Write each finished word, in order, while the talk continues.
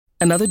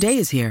Another day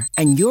is here,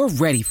 and you're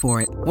ready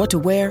for it. What to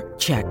wear?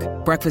 Check.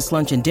 Breakfast,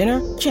 lunch, and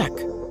dinner? Check.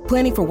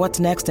 Planning for what's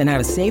next and how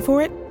to save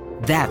for it?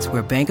 That's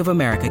where Bank of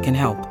America can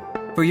help.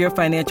 For your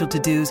financial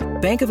to-dos,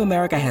 Bank of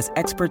America has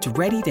experts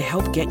ready to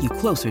help get you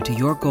closer to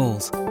your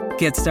goals.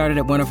 Get started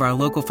at one of our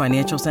local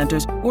financial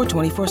centers or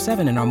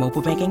 24/7 in our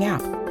mobile banking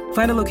app.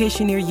 Find a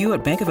location near you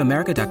at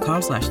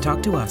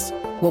bankofamerica.com/talktous.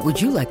 What would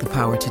you like the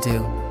power to do?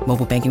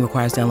 Mobile banking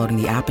requires downloading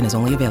the app and is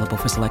only available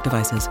for select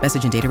devices.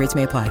 Message and data rates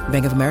may apply.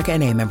 Bank of America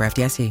N.A., member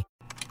FDIC.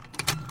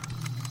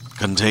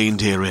 Contained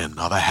herein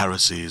are the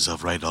heresies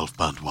of Radolf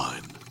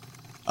Burntwine,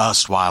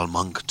 erstwhile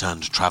monk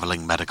turned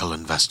traveling medical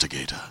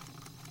investigator.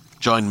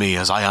 Join me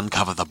as I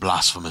uncover the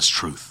blasphemous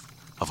truth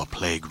of a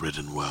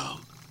plague-ridden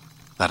world,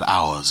 that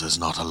ours is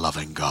not a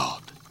loving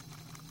God,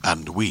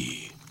 and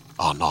we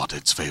are not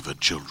its favored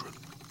children.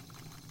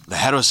 The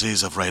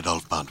heresies of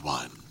Radolf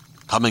Burntwine,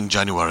 coming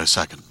January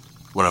 2nd,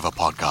 wherever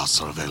podcasts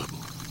are available.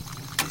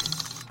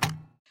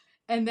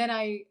 And then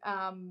I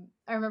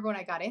remember when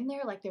I got in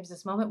there, like there was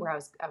this moment where I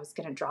was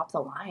going to drop the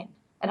line.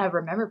 And I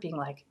remember being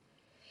like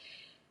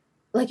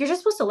you're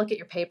just supposed to look at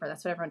your paper.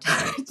 That's what everyone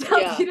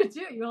tells you to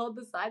do. You hold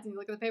the sides and you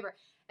look at the paper.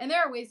 And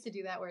there are ways to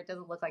do that where it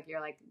doesn't look like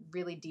you're like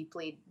really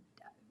deeply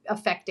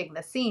affecting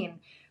the scene.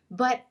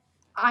 But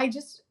I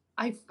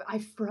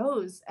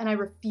froze and I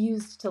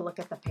refused to look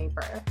at the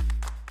paper.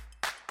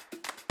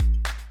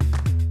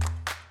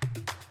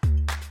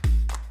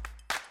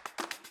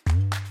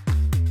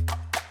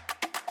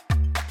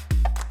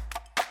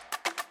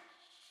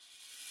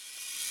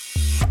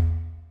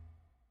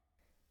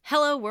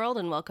 Hello world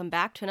and welcome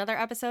back to another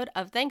episode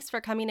of Thanks for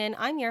Coming In.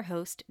 I'm your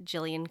host,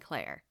 Jillian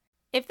Clare.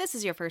 If this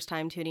is your first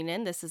time tuning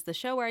in, this is the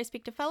show where I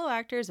speak to fellow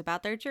actors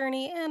about their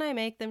journey and I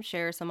make them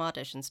share some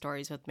audition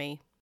stories with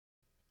me.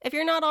 If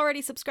you're not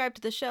already subscribed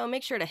to the show,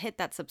 make sure to hit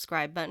that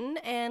subscribe button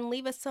and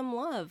leave us some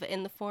love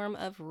in the form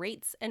of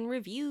rates and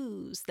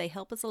reviews. They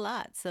help us a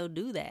lot, so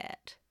do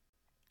that.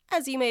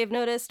 As you may have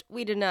noticed,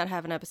 we did not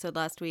have an episode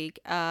last week.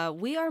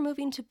 We are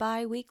moving to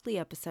bi-weekly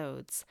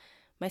episodes.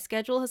 My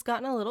schedule has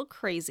gotten a little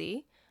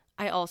crazy.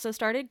 I also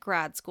started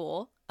grad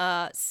school,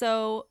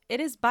 so it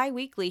is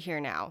bi-weekly here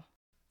now.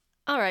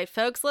 All right,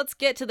 folks, let's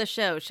get to the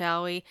show,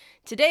 shall we?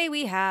 Today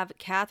we have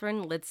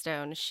Catherine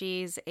Lidstone.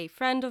 She's a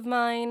friend of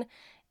mine,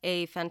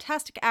 a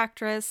fantastic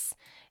actress,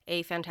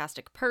 a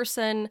fantastic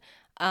person,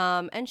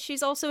 and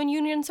she's also in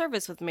union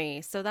service with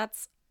me, so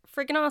that's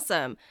freaking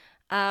awesome.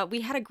 We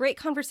had a great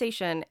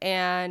conversation,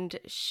 and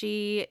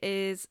she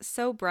is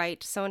so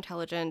bright, so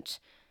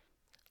intelligent,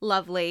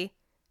 lovely.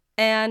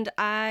 And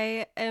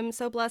I am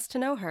so blessed to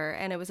know her,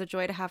 and it was a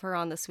joy to have her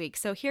on this week.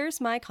 So here's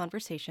my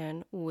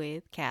conversation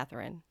with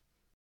Catherine.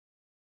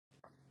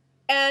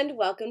 And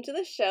welcome to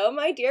the show,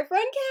 my dear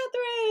friend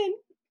Catherine.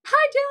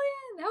 Hi,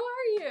 Jillian. How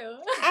are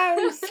you?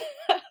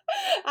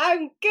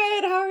 I'm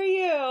good. How are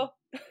you?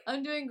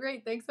 I'm doing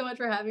great. Thanks so much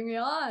for having me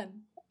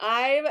on.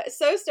 I'm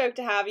so stoked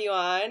to have you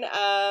on.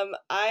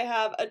 I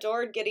have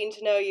adored getting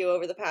to know you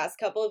over the past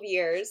couple of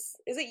years.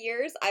 Is it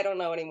years? I don't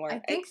know anymore. I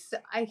think so.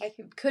 I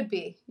could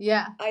be.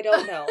 Yeah. I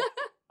don't know.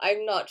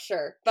 I'm not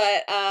sure.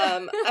 But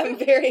I'm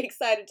very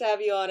excited to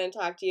have you on and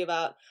talk to you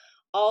about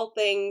all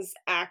things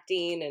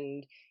acting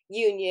and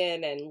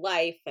union and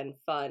life and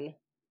fun.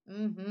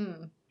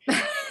 Mm-hmm.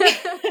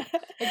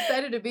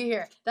 Excited to be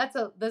here.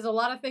 There's a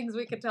lot of things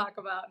we could talk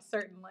about,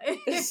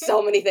 certainly.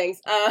 So many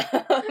things.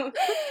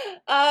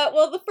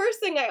 Well, the first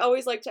thing I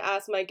always like to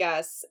ask my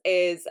guests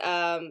is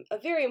a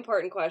very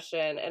important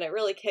question, and it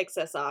really kicks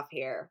us off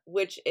here,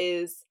 which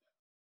is,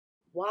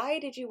 why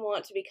did you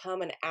want to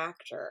become an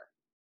actor?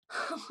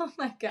 Oh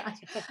my gosh.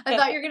 I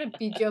thought you were going to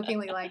be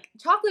jokingly like,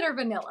 chocolate or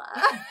vanilla?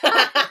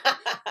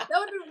 That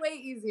would have been way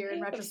easier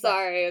in retrospect.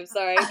 I'm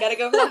sorry. Gotta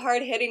go for the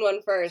hard-hitting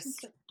one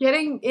first.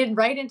 Getting it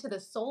right into the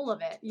soul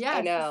of it. Yes.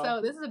 I know.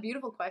 So this is a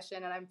beautiful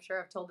question, and I'm sure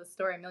I've told this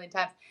story a million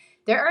times.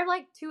 There are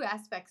like two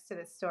aspects to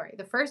this story.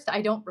 The first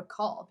I don't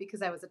recall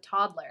because I was a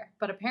toddler,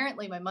 but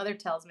apparently my mother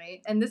tells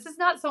me, and this is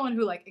not someone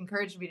who like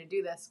encouraged me to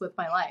do this with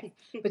my life,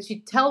 but she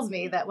tells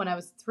me that when I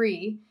was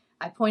 3,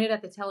 I pointed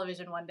at the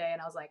television one day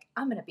and I was like,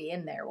 I'm going to be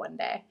in there one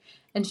day.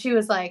 And she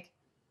was like,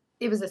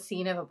 it was a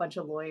scene of a bunch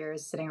of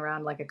lawyers sitting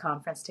around like a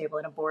conference table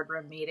in a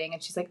boardroom meeting.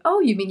 And she's like, oh,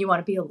 you mean you want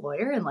to be a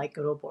lawyer and like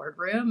go to a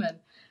boardroom? And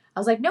I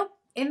was like, nope,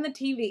 in the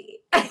TV.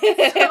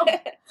 So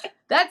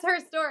that's her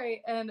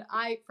story. And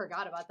I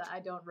forgot about that. I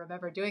don't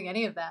remember doing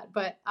any of that.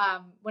 But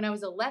when I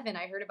was 11,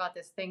 I heard about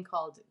this thing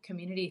called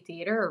community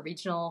theater or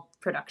regional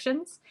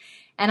productions.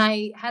 And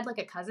I had like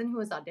a cousin who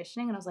was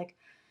auditioning and I was like,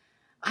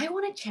 I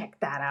want to check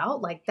that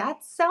out. Like,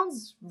 that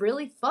sounds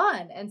really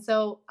fun. And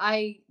so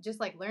I just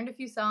like learned a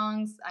few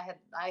songs.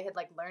 I had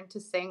like learned to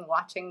sing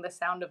watching The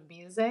Sound of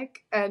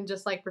Music and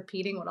just like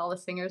repeating what all the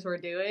singers were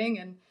doing.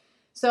 And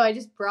so I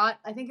just brought,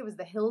 I think it was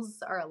The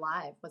Hills Are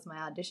Alive was my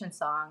audition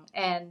song.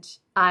 And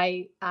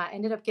I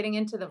ended up getting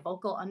into the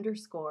vocal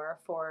underscore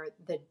for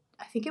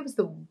I think it was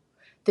the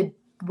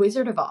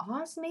Wizard of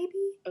Oz, maybe.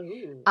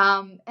 Ooh.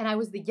 And I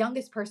was the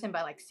youngest person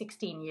by like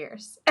 16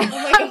 years. Oh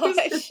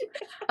my gosh.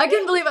 I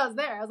couldn't believe I was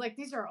there. I was like,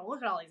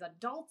 look at all these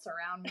adults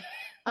around me.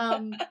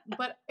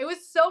 But it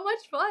was so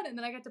much fun. And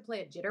then I got to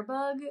play a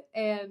jitterbug,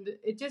 and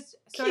it just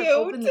sort of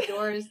opened the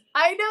doors.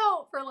 I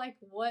know, for like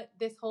what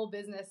this whole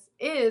business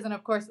is. And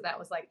of course that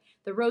was like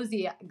the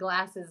rosy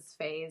glasses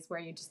phase where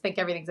you just think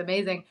everything's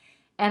amazing.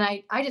 And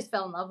I just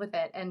fell in love with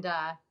it. And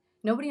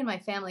nobody in my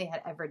family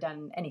had ever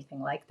done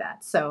anything like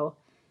that. So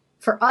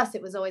for us,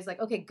 it was always like,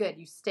 okay, good.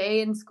 You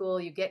stay in school,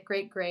 you get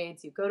great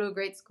grades, you go to a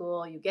great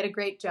school, you get a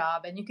great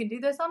job, and you can do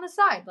this on the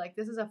side. Like,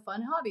 this is a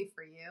fun hobby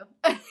for you.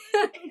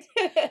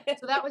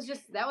 So that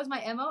was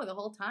my MO the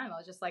whole time. I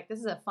was just like, this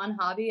is a fun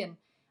hobby. And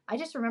I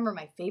just remember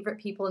my favorite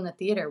people in the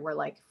theater were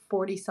like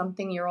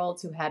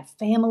 40-something-year-olds who had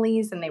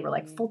families, and they were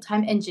like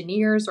full-time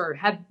engineers or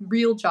had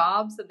real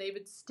jobs, and they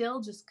would still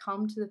just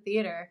come to the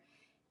theater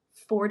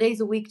 4 days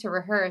a week to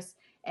rehearse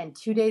and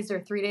 2 days or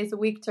 3 days a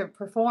week to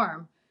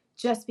perform,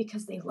 just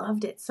because they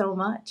loved it so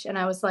much. And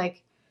I was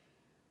like,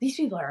 these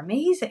people are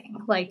amazing.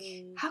 Like,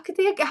 how could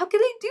they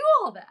do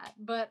all that?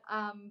 But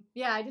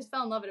yeah, I just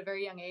fell in love at a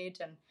very young age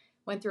and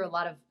went through a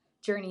lot of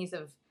journeys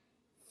of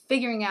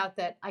figuring out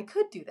that I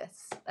could do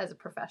this as a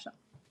profession.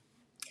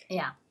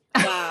 Yeah.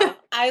 Wow.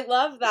 I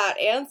love that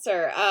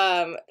answer.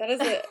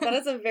 That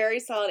is a very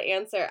solid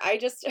answer. I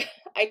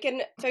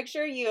can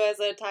picture you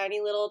as a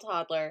tiny little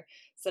toddler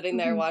sitting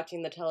there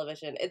watching the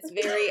television. It's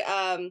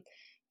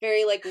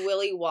very like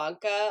Willy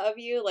Wonka of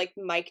you, like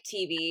Mike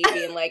TV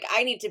being like,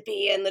 I need to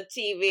be in the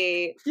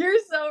TV. You're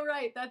so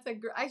right. That's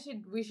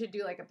we should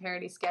do like a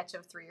parody sketch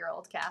of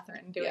 3-year-old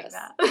Catherine doing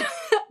that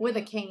with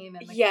a cane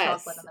and like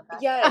chocolate in the back.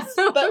 Yes.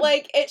 But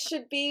like, it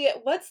should be,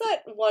 what's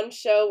that one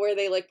show where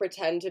they like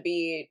pretend to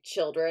be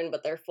children,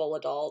 but they're full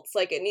adults?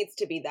 Like, it needs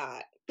to be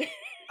that.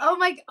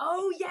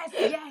 Oh yes,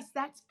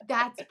 that's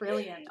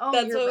brilliant. Oh,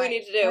 that's what we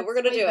need to do. That's we're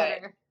gonna do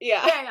better. it.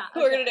 Yeah, okay.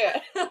 We're gonna do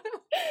it.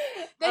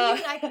 Then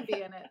even I can be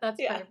in it.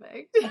 That's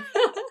perfect.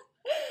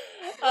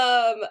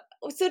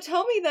 So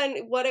tell me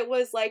then what it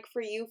was like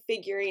for you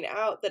figuring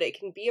out that it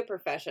can be a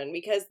profession,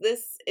 because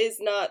this is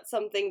not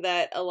something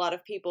that a lot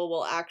of people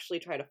will actually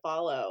try to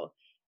follow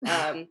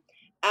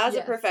as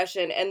a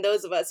profession, and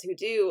those of us who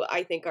do,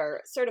 I think,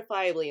 are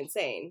certifiably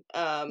insane.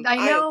 I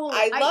know.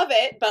 I love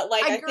it, but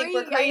like, I think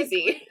we're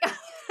crazy.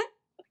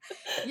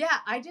 Yeah,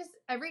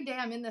 every day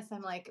I'm in this,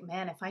 I'm like,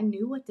 man, if I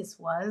knew what this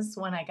was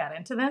when I got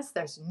into this,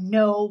 there's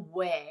no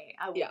way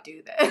I would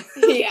do this.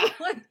 Yeah.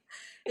 Like,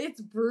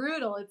 it's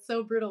brutal. It's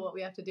so brutal what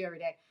we have to do every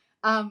day.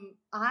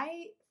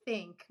 I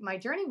think my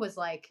journey was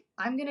like,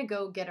 I'm going to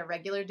go get a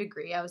regular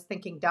degree. I was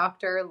thinking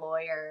doctor,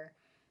 lawyer.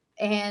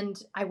 And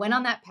I went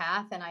on that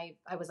path, and I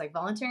was like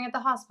volunteering at the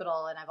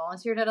hospital, and I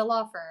volunteered at a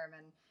law firm,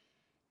 and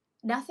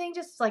nothing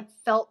just like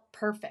felt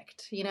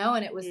perfect,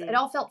 and it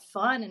all felt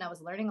fun, and I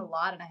was learning a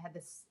lot, and I had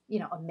this,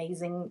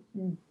 amazing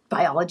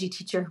biology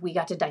teacher who we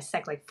got to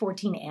dissect like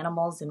 14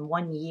 animals in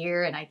 1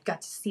 year, and I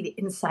got to see the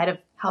inside of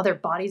how their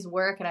bodies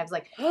work, and I was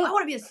like, oh, I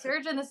want to be a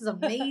surgeon. This is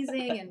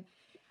amazing. And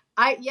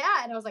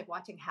and I was like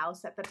watching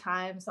House at the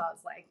time, so I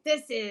was like,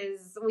 this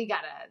is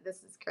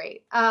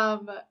great.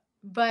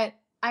 But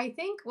I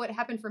think what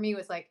happened for me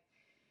was like,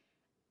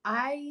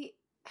 I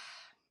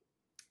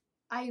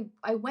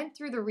went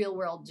through the real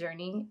world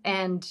journey,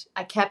 and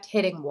I kept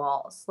hitting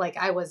walls. Like,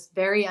 I was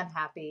very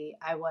unhappy.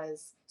 I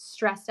was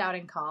stressed out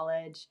in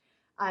college.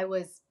 I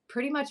was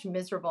pretty much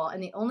miserable.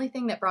 And the only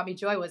thing that brought me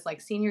joy was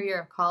like senior year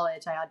of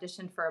college, I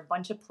auditioned for a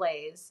bunch of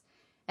plays,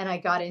 and I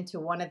got into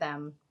one of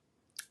them,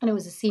 and it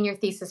was a senior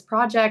thesis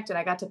project. And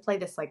I got to play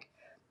this like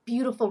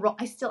beautiful role.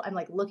 I'm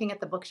like looking at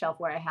the bookshelf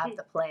where I have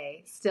the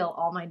play, still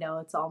all my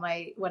notes, all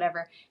my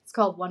whatever. It's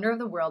called Wonder of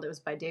the World. It was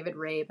by David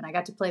Rabe. And I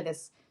got to play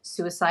this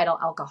suicidal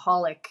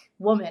alcoholic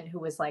woman who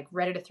was like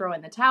ready to throw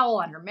in the towel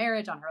on her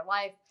marriage, on her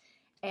life.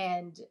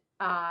 And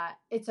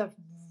it's a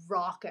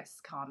raucous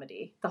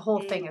comedy. The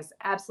whole thing is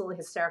absolutely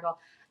hysterical.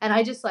 And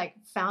I just like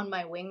found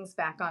my wings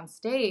back on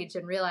stage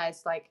and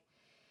realized like,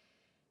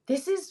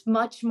 this is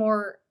much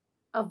more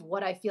of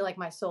what I feel like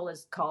my soul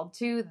is called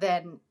to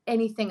than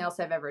anything else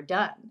I've ever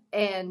done.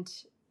 And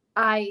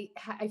I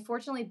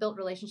fortunately built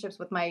relationships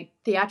with my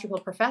theatrical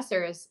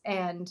professors,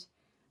 and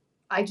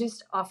I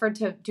just offered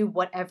to do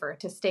whatever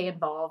to stay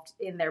involved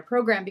in their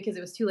program because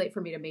it was too late for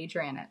me to major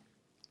in it.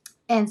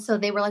 And so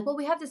they were like, well,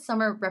 we have this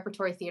summer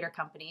repertory theater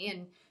company,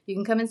 and you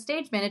can come and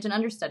stage manage and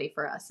understudy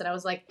for us. And I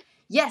was like,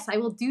 yes, I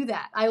will do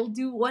that. I will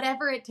do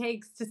whatever it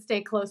takes to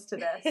stay close to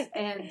this.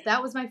 And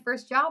that was my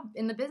first job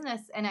in the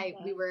business. And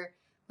we were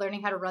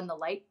learning how to run the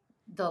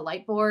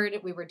light board.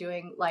 We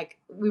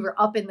were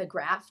up in the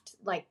graft,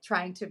 like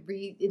trying to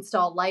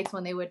reinstall lights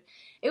when they would.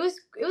 It was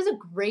a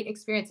great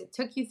experience. It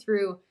took you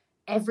through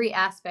every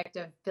aspect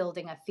of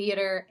building a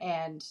theater,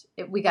 and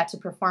we got to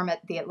perform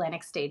at the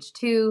Atlantic Stage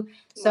 2.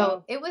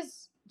 So it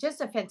was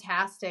just a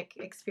fantastic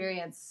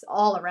experience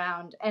all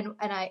around. And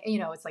I,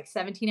 it's like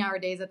 17-hour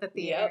days at the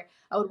theater. Yep.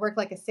 I would work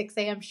like a 6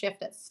 a.m.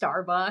 shift at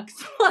Starbucks,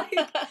 like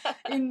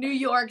in New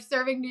York,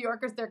 serving New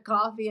Yorkers their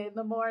coffee in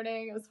the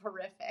morning. It was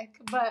horrific,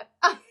 but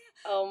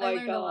oh my I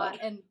learned God. a lot.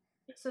 And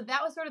So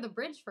that was sort of the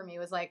bridge for me,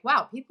 was like,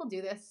 wow, people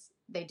do this.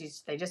 They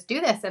just do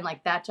this. And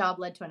like that job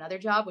led to another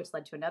job, which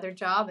led to another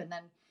job. And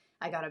then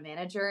I got a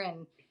manager,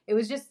 and it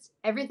was just,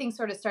 everything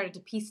sort of started to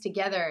piece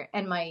together.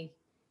 And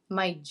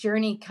my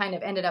journey kind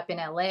of ended up in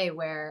LA,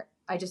 where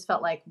I just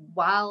felt like,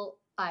 while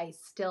I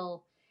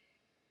still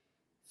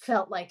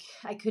felt like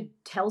I could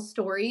tell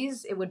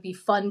stories, it would be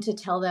fun to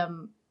tell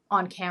them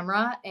on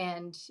camera.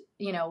 And,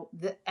 you know,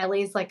 LA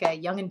is like a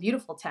young and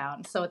beautiful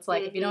town. So it's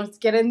like, if you don't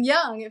get in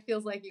young, it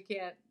feels like you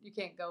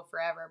can't go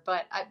forever.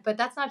 But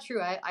that's not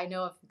true. I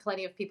know of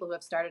plenty of people who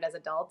have started as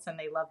adults and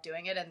they love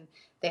doing it, and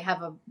they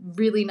have a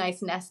really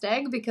nice nest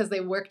egg because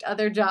they worked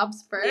other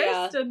jobs first.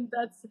 Yeah. And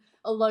that's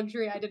a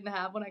luxury I didn't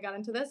have when I got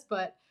into this.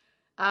 But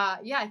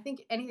yeah, I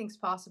think anything's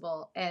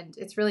possible. And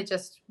it's really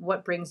just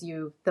what brings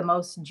you the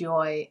most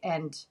joy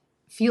and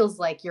feels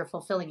like you're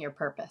fulfilling your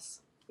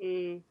purpose.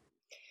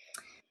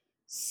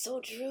 So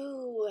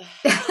true.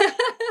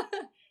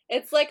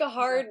 It's like a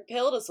hard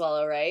pill to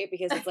swallow, right?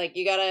 Because it's like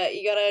you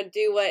gotta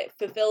do what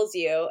fulfills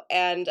you,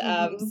 and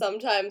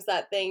sometimes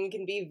that thing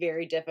can be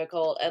very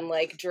difficult and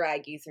like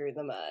drag you through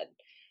the mud.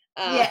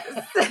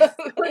 Yes,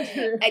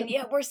 and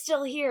yet we're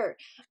still here.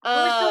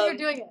 We're still here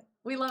doing it.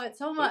 We love it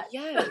so much.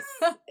 Yes,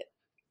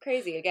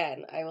 crazy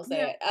again. I will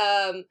say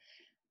it.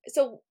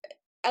 So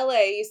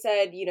LA, you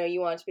said you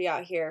want to be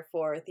out here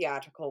for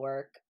theatrical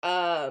work.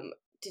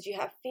 Did you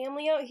have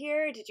family out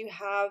here? Did you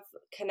have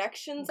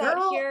connections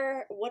out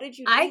here? What did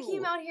you do? I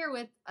came out here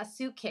with a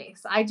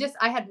suitcase. I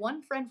had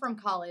one friend from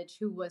college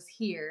who was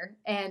here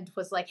and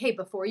was like, hey,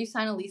 before you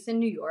sign a lease in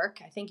New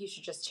York, I think you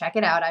should just check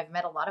it out. I've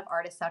met a lot of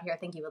artists out here. I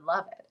think you would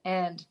love it.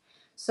 And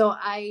so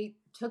I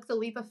took the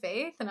leap of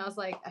faith, and I was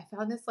like, I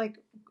found this like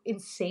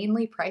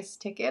insanely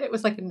priced ticket. It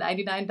was like a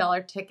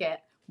 $99 ticket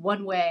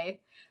one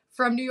way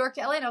from New York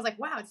to LA. And I was like,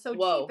 wow, it's so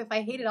cheap. If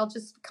I hate it, I'll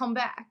just come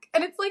back.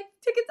 And it's like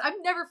tickets, I've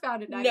never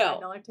found a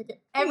 $99 ticket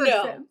ever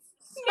since.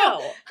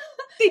 So,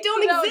 they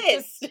don't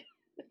exist.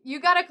 You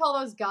got to call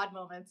those God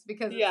moments,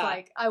 because it's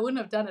like, I wouldn't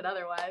have done it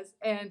otherwise.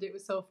 And it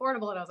was so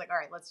affordable. And I was like, all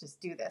right, let's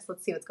just do this.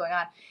 Let's see what's going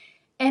on.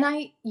 And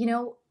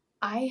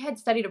I had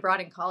studied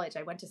abroad in college.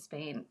 I went to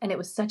Spain, and it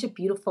was such a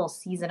beautiful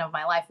season of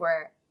my life,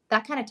 where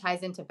that kind of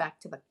ties into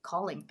back to the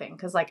calling thing.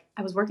 Cause like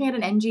I was working at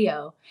an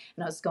NGO,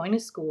 and I was going to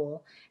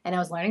school, and I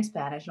was learning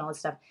Spanish and all this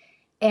stuff.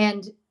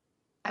 And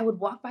I would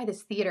walk by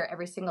this theater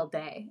every single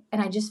day, and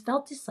I just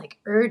felt this like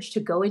urge to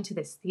go into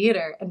this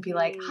theater and be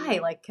like, hi,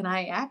 like, can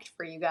I act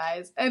for you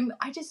guys? And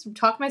I just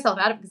talked myself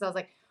out of it, because I was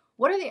like,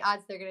 what are the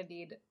odds they're going to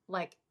need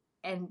like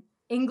an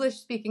English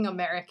speaking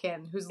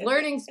American who's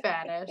learning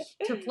Spanish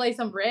to play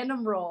some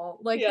random role?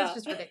 Like, that's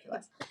just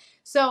ridiculous.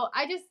 So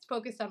I just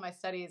focused on my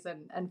studies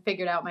and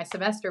figured out my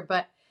semester.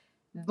 But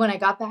when I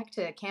got back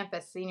to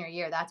campus senior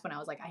year, that's when I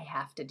was like, I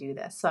have to do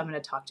this. So I'm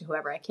going to talk to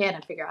whoever I can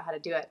and figure out how to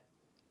do it.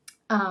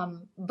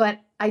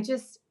 But I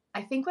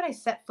think when I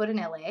set foot in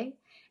LA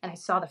and I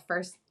saw the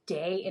first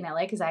day in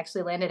LA, because I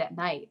actually landed at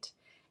night,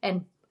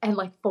 and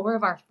like 4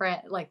 of our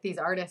friends, like these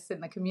artists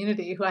in the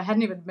community who I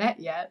hadn't even met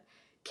yet,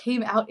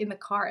 came out in the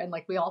car, and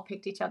like we all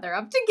picked each other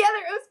up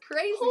together. It was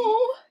crazy.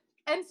 Oh.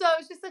 And so it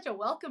was just such a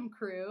welcome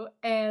crew.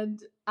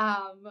 And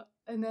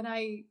then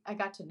I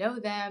got to know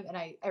them. And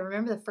I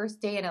remember the first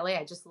day in LA,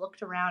 I just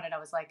looked around and I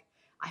was like,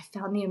 I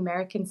found the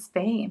American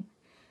Spain.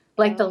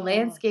 Like the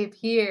landscape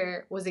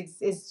here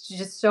is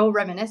just so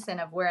reminiscent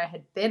of where I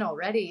had been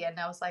already. And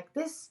I was like,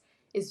 this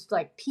is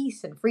like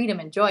peace and freedom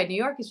and joy. New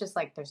York is just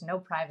like, there's no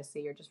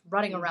privacy. You're just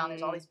running around.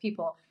 There's all these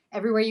people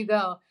everywhere you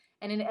go.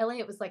 And in LA,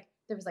 it was like,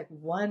 there was like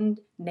one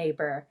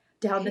neighbor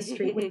down the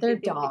street with their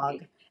dog.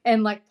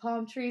 And like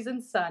palm trees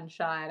and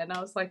sunshine. And I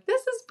was like,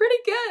 this is pretty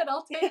good.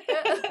 I'll take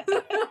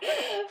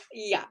it.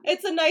 Yeah.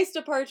 It's a nice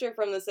departure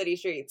from the city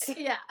streets.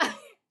 Yeah.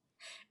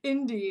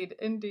 Indeed.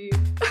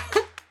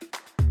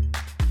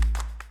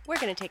 We're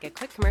going to take a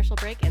quick commercial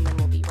break, and then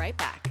we'll be right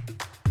back.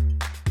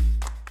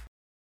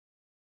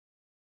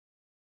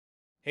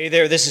 Hey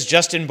there, this is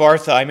Justin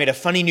Bartha. I made a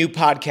funny new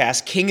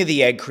podcast, King of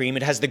the Egg Cream.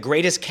 It has the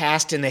greatest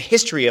cast in the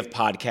history of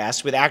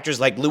podcasts, with actors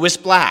like Louis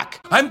Black.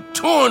 I'm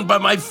torn by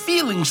my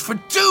feelings for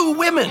 2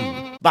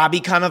 women. Bobby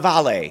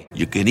Cannavale.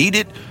 You can eat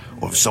it,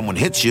 or if someone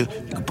hits you,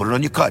 you can put it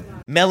on your cut.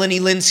 Melanie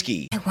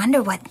Linsky. I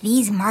wonder what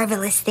these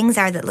marvelous things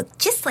are that look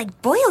just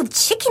like boiled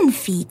chicken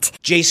feet.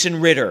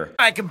 Jason Ritter.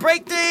 I can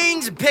break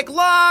things and pick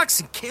locks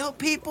and kill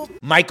people.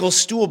 Michael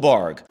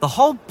Stuhlbarg. The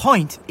whole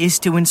point is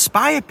to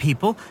inspire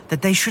people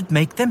that they should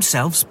make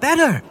themselves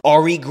better.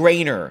 Ari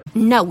Grainer.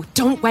 No,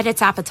 don't whet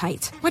its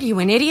appetite. What are you,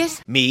 an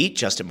idiot? Me,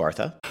 Justin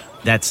Bartha.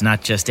 That's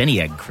not just any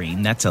egg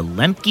cream, that's a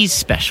Lemke's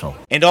special.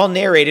 And all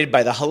narrated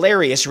by the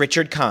hilarious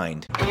Richard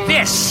Kind.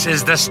 This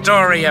is the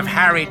story of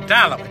Harry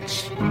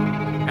Dalowitz,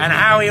 and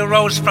how he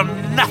rose from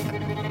nothing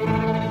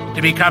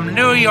to become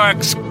New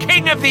York's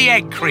King of the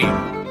Egg Cream.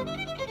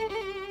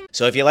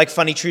 So if you like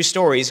funny true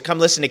stories, come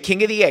listen to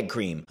King of the Egg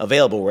Cream,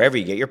 available wherever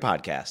you get your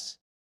podcasts.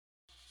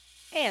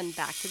 And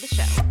back to the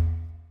show.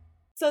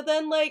 So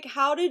then, like,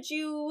 how did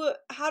you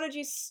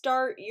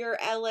start your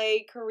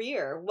LA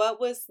career? What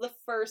was the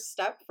first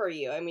step for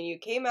you? I mean, you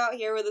came out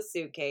here with a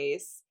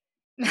suitcase.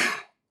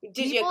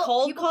 Did you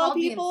cold call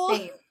people?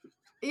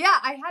 Yeah,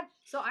 I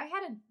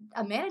had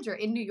a manager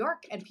in New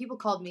York, and people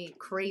called me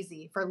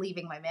crazy for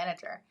leaving my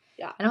manager.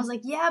 Yeah. And I was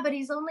like, yeah, but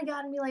he's only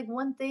gotten me like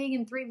one thing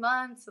in 3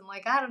 months. And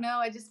like, I don't know.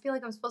 I just feel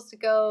like I'm supposed to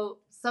go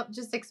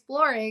just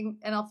exploring,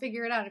 and I'll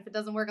figure it out. If it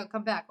doesn't work, I'll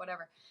come back,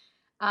 whatever.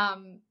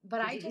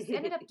 But I just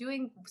ended up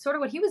doing sort of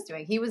what he was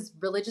doing. He was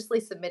religiously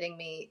submitting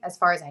me, as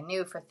far as I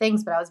knew, for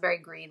things, but I was very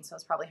green, so it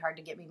was probably hard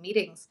to get me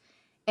meetings.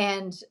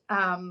 And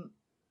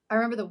I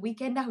remember the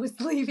weekend I was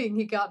leaving,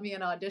 he got me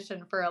an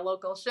audition for a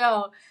local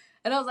show.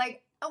 And I was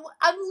like, oh,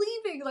 I'm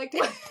leaving. Like,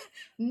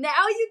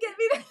 now you get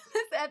me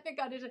this epic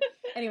audition.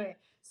 Anyway,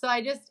 so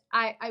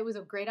I was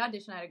a great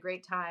audition. I had a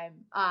great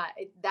time.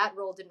 That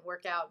role didn't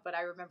work out, but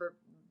I remember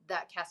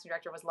that casting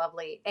director was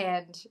lovely.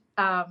 And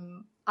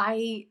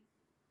I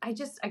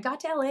got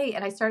to LA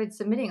and I started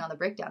submitting on the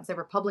breakdowns. They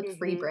were public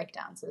free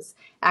breakdowns as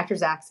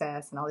Actors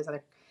Access and all these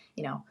other,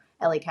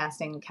 LA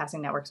casting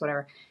networks,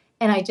 whatever.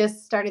 And I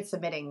just started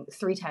submitting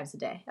 3 times a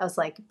day. I was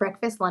like,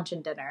 breakfast, lunch,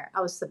 and dinner.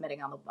 I was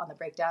submitting on the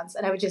breakdowns,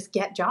 and I would just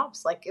get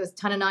jobs. Like, it was a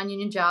ton of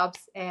non-union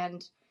jobs.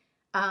 And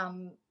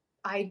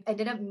I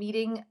ended up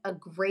meeting a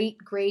great,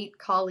 great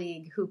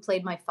colleague who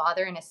played my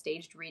father in a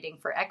staged reading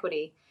for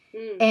Equity.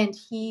 And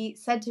he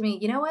said to me,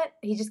 you know what?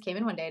 He just came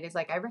in one day and he's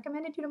like, I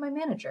recommended you to my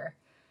manager.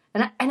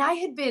 And I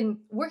had been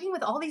working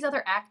with all these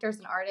other actors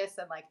and artists,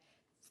 and like,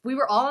 we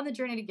were all on the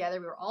journey together.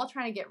 We were all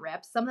trying to get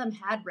reps. Some of them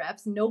had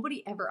reps.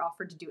 Nobody ever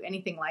offered to do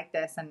anything like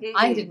this. And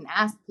I didn't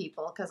ask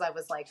people because I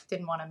was like,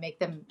 didn't want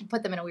to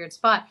put them in a weird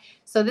spot.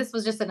 So this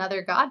was just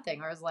another God thing.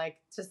 Where I was like,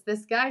 just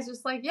this guy's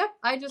just like, yep,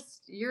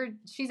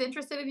 she's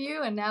interested in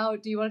you. And now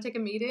do you want to take a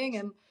meeting?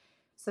 And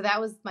so that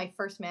was my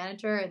first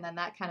manager. And then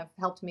that kind of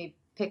helped me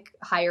pick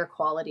higher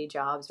quality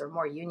jobs or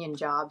more union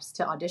jobs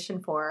to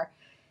audition for.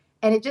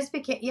 And it just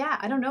became,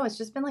 I don't know. It's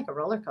just been like a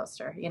roller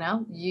coaster,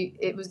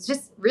 it was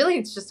just really,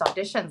 it's just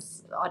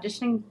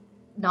auditioning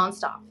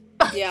nonstop.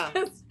 Yeah.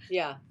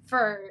 Yeah.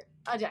 For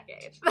a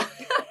decade.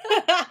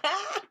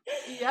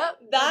 Yep.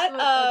 That's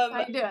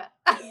how you do it.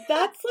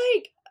 That's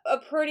like a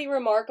pretty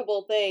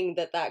remarkable thing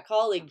that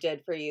colleague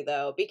did for you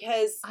though,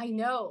 because I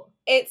know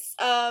it's,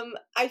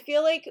 I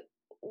feel like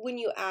when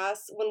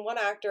one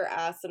actor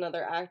asks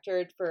another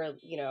actor for,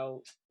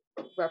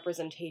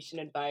 representation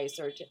advice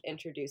or to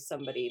introduce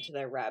somebody to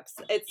their reps,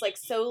 it's like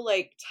so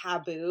like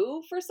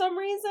taboo for some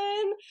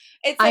reason.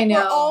 It's like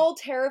we're all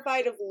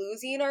terrified of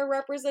losing our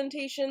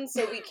representation,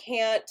 so we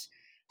can't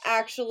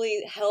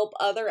actually help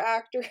other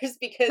actors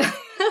because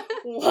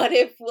what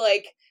if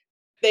like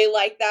they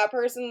like that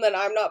person that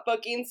I'm not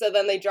booking, so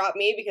then they drop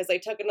me because I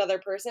took another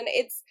person.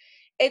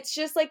 It's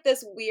just like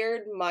this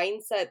weird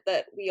mindset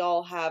that we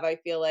all have, I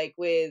feel like,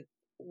 with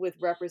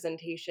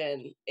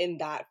representation in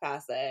that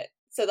facet.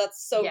 So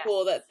that's so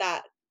cool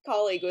that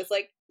colleague was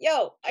like,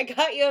 yo, I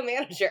got you a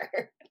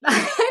manager.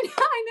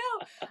 I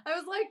know. I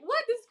was like,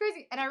 what? This is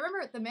crazy. And I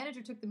remember the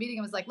manager took the meeting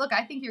and was like, look,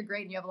 I think you're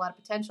great and you have a lot of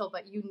potential,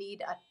 but you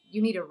need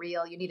a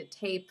reel, you need a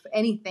tape,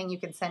 anything you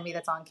can send me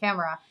that's on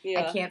camera.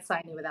 Yeah. I can't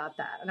sign you without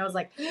that. And I was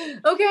like,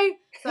 okay.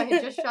 So I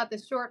had just shot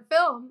this short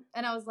film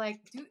and I was like,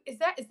 dude, is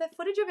that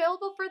footage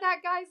available for that,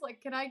 guys? Like,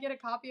 can I get a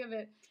copy of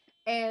it?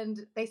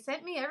 And they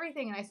sent me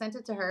everything and I sent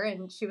it to her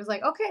and she was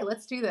like, okay,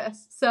 let's do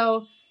this.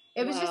 So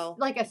it was just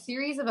like a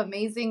series of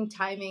amazing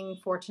timing,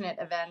 fortunate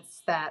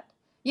events that,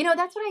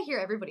 that's what I hear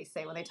everybody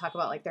say when they talk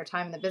about like their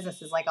time in the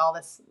business is like all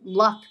this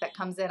luck that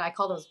comes in. I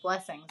call those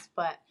blessings,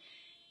 but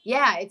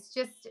yeah,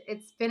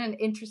 it's been an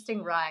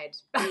interesting ride.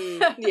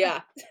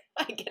 Yeah,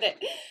 I get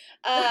it.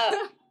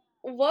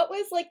 What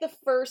was like the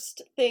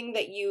first thing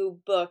that you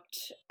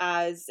booked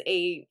as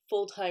a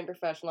full-time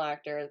professional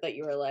actor that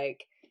you were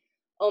like,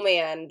 oh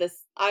man,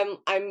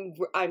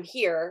 I'm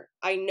here.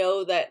 I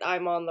know that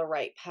I'm on the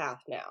right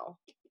path now.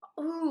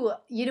 Ooh,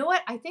 you know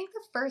what? I think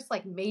the first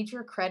like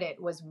major credit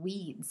was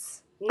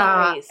Weeds.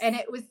 Nice. And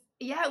it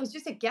was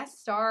just a guest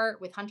star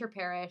with Hunter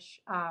Parrish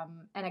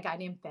and a guy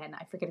named Ben.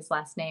 I forget his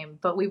last name,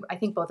 but I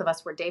think both of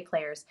us were day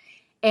players.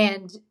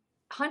 And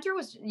Hunter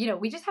was,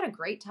 we just had a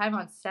great time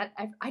on set.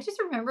 I just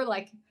remember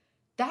like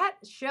that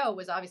show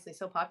was obviously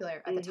so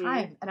popular at the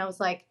time. And I was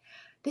like,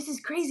 this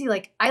is crazy.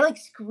 Like I like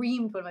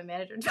screamed when my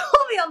manager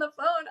told me on the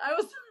phone. I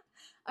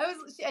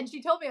was, and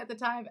she told me at the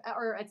time,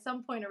 or at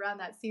some point around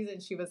that season,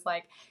 she was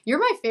like, you're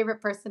my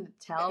favorite person to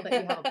tell that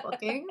you have a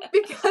booking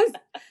because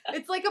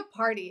it's like a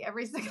party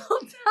every single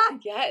time.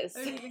 Yes.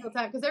 Every single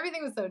time. Because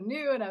everything was so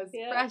new and I was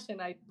fresh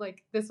and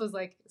this was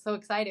like so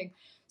exciting.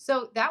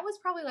 So that was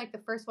probably like the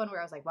first one where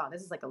I was like, wow,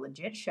 this is like a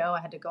legit show.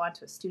 I had to go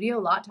onto a studio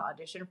lot to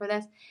audition for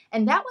this.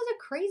 And that was a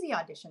crazy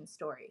audition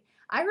story.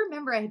 I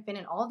remember I had been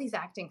in all these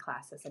acting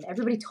classes and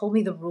everybody told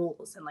me the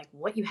rules and like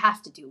what you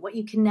have to do, what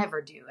you can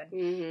never do.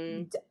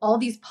 And all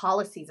these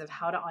policies of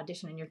how to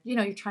audition. And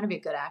you're trying to be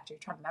a good actor.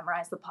 You're trying to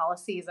memorize the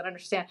policies and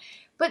understand.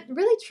 But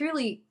really,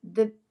 truly,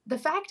 the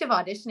fact of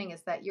auditioning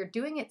is that you're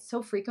doing it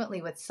so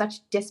frequently with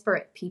such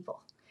disparate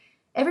people.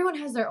 Everyone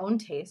has their own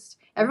taste.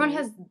 Everyone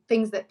has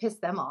things that piss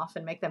them off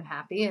and make them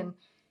happy. And,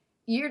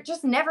 you're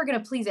just never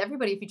going to please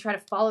everybody if you try to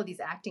follow these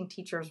acting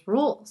teachers'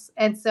 rules.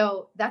 And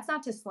so that's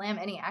not to slam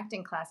any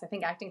acting class. I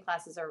think acting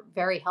classes are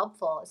very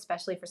helpful,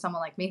 especially for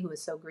someone like me who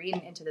is so green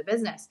into the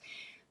business.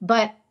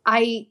 But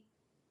I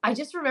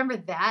just remember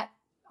that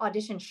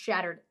audition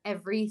shattered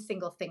every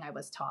single thing I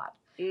was taught.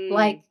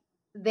 Like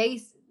I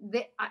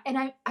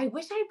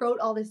wish I wrote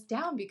all this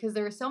down because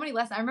there were so many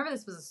lessons. I remember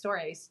this was a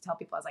story I used to tell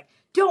people. I was like,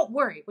 don't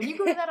worry. When you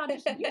go to that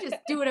audition, you just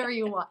do whatever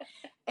you want.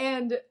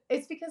 And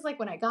it's because like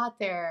when I got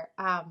there,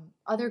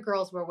 other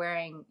girls were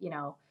wearing,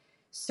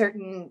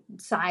 certain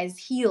size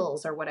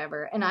heels or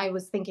whatever. And I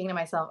was thinking to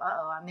myself,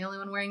 I'm the only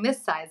one wearing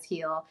this size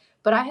heel.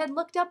 But I had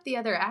looked up the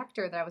other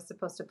actor that I was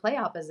supposed to play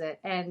opposite.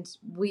 And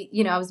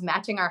I was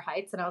matching our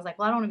heights. And I was like,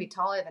 well, I don't want to be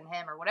taller than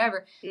him or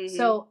whatever. Mm-hmm.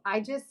 So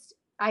I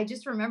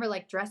just remember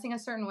like dressing a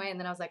certain way. And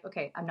then I was like,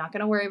 okay, I'm not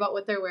going to worry about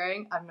what they're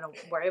wearing. I'm going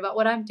to worry about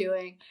what I'm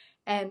doing.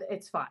 And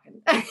it's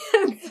fine.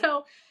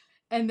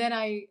 And then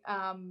I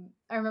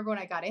remember when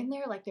I got in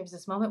there, like there was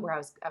this moment where I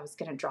was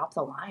going to drop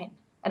the line.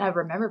 And I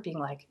remember being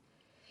like,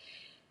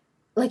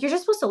 you're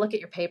just supposed to look at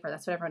your paper.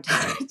 That's what everyone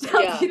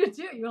tells you to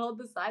do. You hold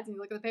the sides and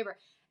you look at the paper.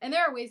 And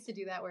there are ways to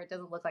do that where it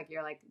doesn't look like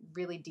you're like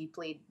really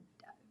deeply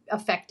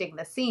affecting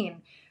the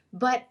scene.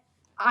 But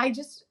I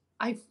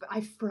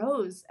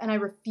froze and I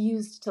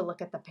refused to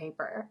look at the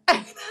paper.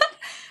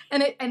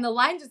 and the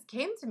line just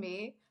came to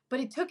me,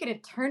 but it took an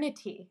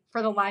eternity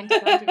for the line to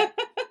come to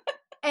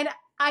me.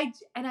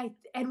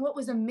 And what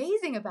was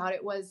amazing about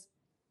it was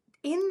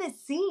in the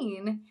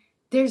scene,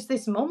 there's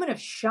this moment of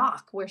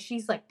shock where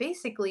she's like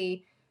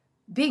basically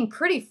being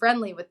pretty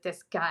friendly with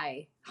this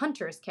guy,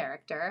 Hunter's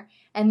character.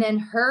 And then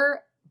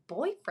her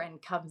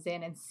boyfriend comes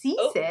in and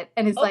sees it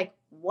and is like,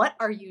 what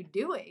are you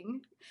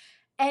doing?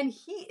 And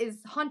he is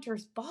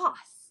Hunter's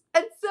boss.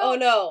 And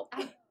so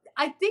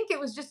I think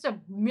it was just a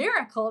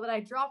miracle that I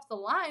dropped the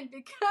line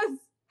because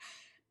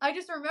I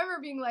just remember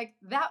being like,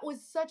 that was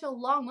such a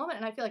long moment.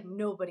 And I feel like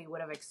nobody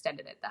would have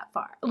extended it that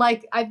far.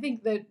 Like, I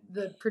think the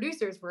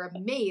producers were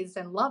amazed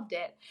and loved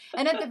it.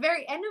 And at the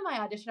very end of my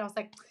audition, I was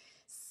like,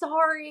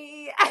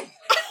 sorry. And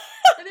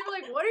they were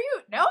like, what are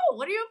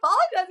you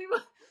apologizing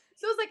for?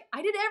 So it was like,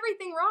 I did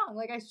everything wrong.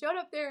 Like I showed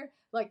up there,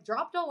 like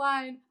dropped a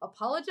line,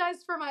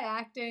 apologized for my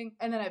acting,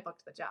 and then I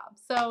booked the job.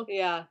 So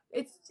yeah,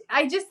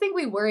 I just think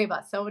we worry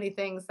about so many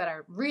things that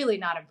are really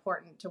not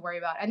important to worry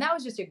about. And that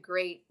was just a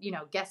great,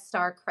 guest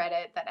star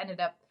credit that ended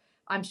up,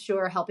 I'm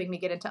sure, helping me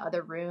get into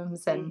other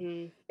rooms.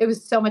 And it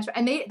was so much.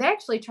 And they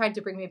actually tried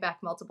to bring me back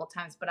multiple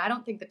times, but I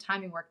don't think the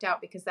timing worked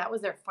out because that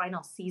was their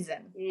final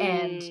season.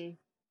 And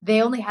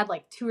they only had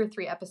like 2 or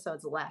 3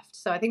 episodes left.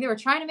 So I think they were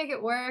trying to make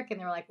it work and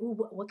they were like, ooh,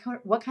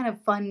 what kind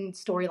of fun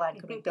storyline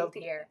could we build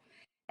here?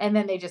 And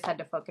then they just had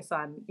to focus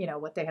on,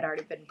 what they had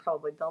already been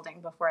probably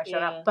building before I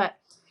showed up. But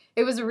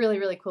it was a really,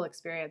 really cool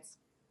experience.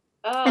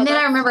 Oh, and then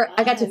I remember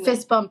I got to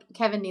fist bump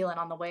Kevin Nealon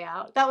on the way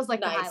out. That was like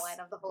the highlight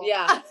of the whole.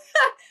 Yeah.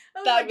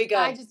 That'd be good.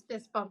 I just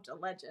fist bumped a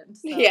legend.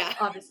 So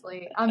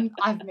obviously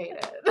I've made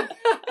it.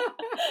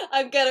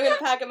 I'm gonna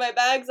pack up my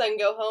bags. I can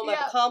go home.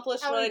 I've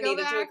accomplished what I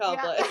needed to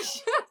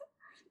accomplish. Yeah.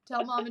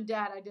 Tell mom and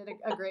dad I did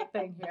a great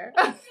thing here.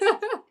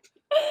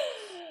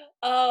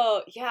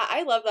 Oh, yeah,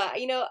 I love that.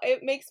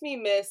 It makes me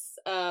miss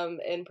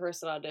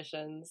in-person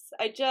auditions.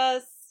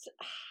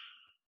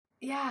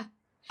 Yeah.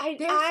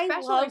 I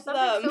love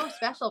them. So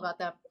special about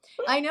them.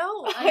 I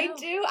know. I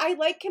do. I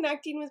like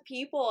connecting with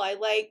people. I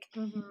like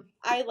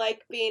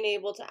being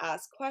able to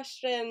ask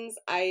questions.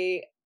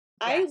 I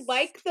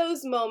like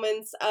those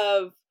moments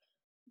of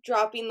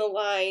dropping the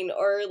line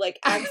or like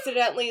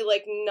accidentally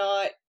like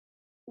not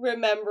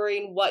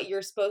remembering what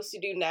you're supposed to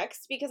do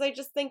next, because I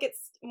just think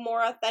it's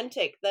more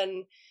authentic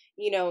than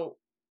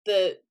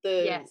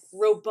the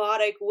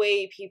robotic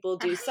way people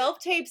do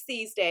self-tapes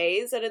these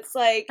days. And it's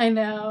like, I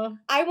know,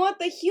 I want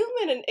the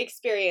human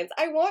experience.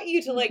 I want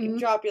you to like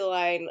drop your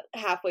line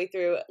halfway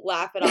through,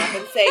 laugh it off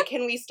and say,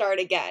 can we start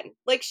again?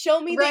 Like, show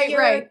me that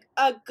you're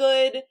a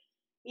good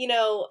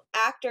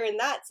actor in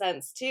that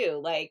sense too.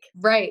 Like,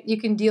 you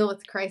can deal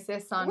with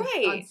crisis on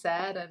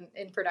set and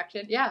in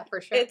production. Yeah,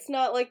 for sure. It's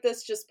not like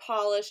this just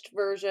polished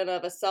version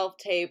of a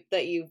self-tape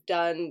that you've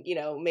done,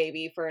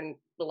 maybe for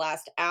the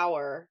last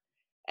hour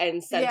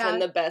and sent in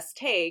the best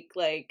take.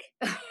 Like,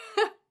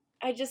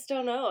 I just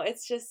don't know.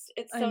 It's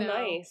so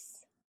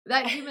nice.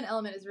 That human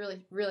element is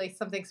really, really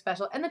something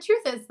special. And the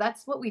truth is,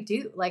 that's what we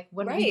do. Like,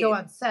 when we go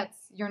on sets,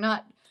 you're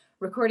not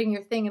recording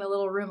your thing in a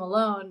little room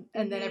alone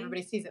and then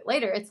everybody sees it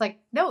later. It's like,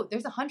 no,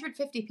 there's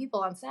 150 people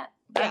on set.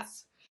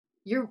 That's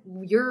you're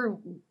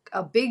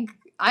a big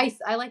ice.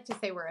 I like to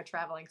say we're a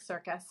traveling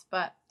circus,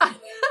 but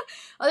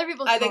other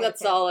people I think that's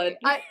solid.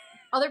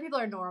 Other people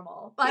are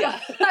normal. Yeah.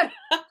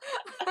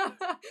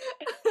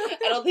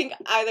 I don't think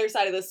either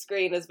side of the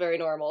screen is very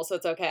normal, so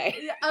it's okay.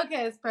 Yeah,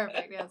 okay, it's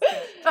perfect. Yeah,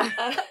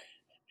 it's good.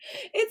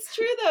 It's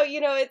true though,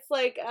 it's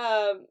like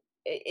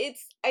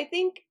I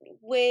think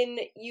when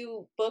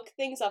you book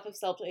things off of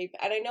self-tape,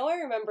 and I know I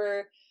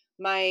remember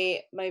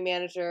my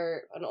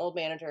manager, an old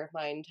manager of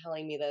mine,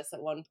 telling me this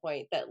at one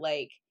point, that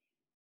like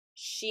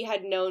she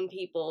had known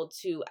people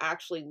to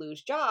actually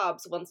lose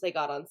jobs once they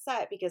got on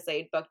set because they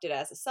had booked it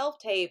as a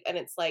self-tape, and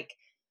it's like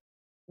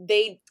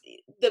the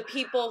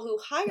people who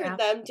hired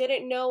them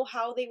didn't know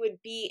how they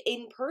would be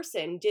in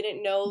person,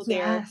 didn't know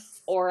their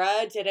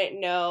aura, didn't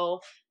know,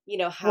 you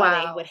know, how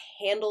they would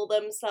handle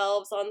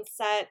themselves on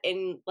set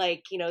in,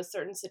 like, you know,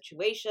 certain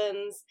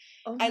situations.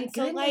 Oh my and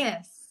so goodness.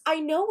 like I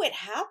know it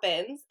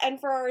happens, and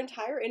for our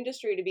entire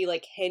industry to be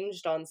like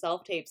hinged on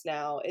self-tapes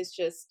now is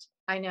just,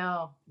 I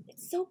know,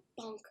 it's so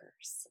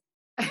bonkers.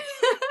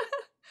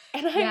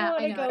 And I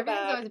want to go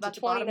back to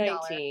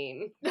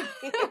 2019.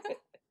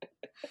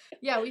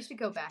 Yeah, we should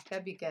go back.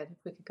 That'd be good if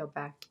we could go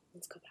back.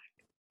 Let's go back.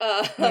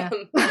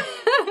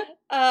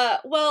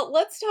 Well,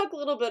 let's talk a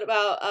little bit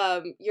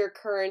about your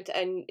current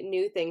and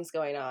new things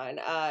going on.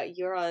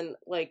 You're on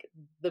like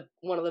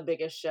one of the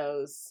biggest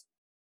shows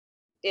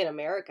in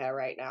America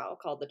right now,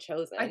 called The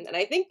Chosen, and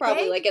I think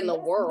probably like in the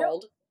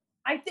world.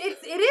 It is.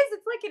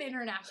 It's like an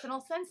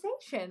international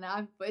sensation.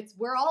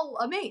 We're all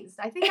amazed.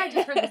 I think I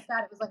just heard the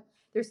stat. It was like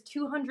there's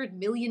 200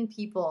 million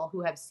people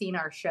who have seen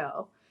our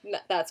show. No,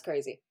 that's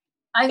crazy.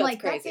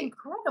 That's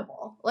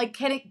incredible. Like,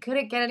 could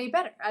it get any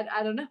better?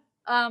 I don't know.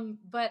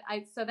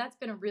 So that's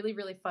been a really,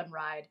 really fun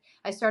ride.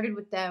 I started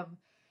with them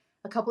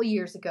a couple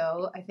years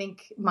ago. I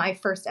think my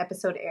first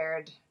episode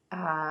aired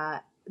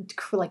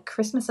like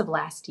Christmas of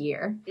last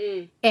year,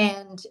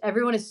 and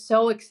everyone is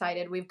so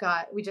excited. We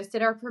just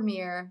did our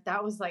premiere.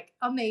 That was like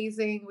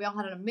amazing. We all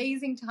had an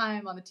amazing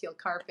time on the teal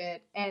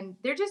carpet, and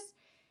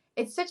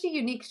it's such a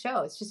unique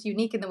show. It's just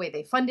unique in the way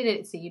they funded it.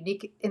 It's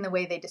unique in the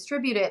way they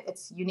distribute it.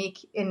 It's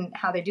unique in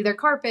how they do their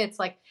carpets.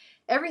 Like,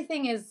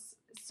 everything is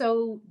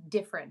so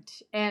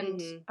different.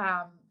 And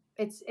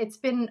it's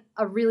been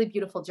a really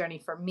beautiful journey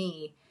for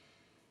me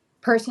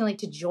personally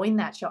to join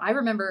that show. I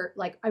remember,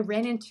 like, I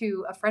ran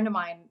into a friend of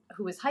mine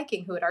who was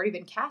hiking, who had already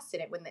been cast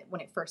in it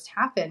when it first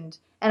happened.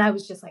 And I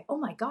was just like, oh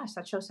my gosh,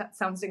 that show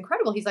sounds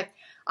incredible. He's like,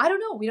 I don't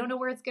know. We don't know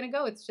where it's going to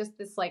go. It's just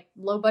this like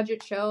low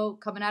budget show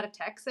coming out of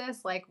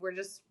Texas. Like,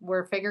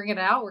 we're figuring it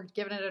out. We're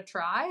giving it a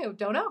try. I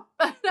don't know.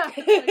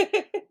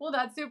 Like, well,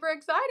 that's super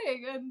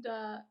exciting.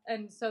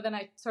 And so then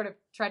I sort of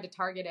tried to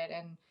target it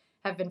and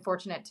have been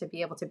fortunate to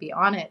be able to be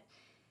on it.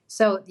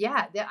 So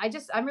yeah,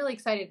 I'm really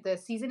excited. The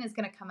season is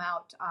going to come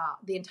out.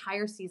 The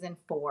entire season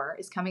 4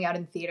 is coming out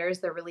in theaters.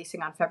 They're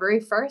releasing on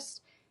February 1st,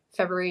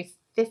 February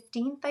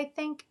 15th, I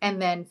think,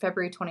 and then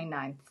February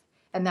 29th.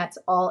 And that's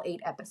all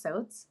 8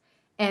 episodes.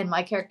 And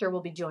my character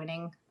will be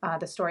joining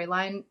the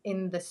storyline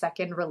in the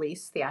second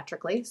release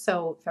theatrically.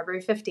 So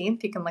February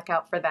 15th, you can look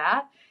out for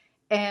that.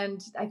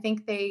 And I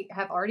think they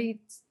have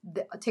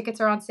the tickets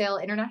are on sale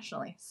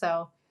internationally.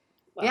 So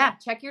wow. Yeah,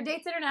 check your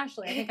dates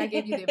internationally. I think I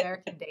gave you the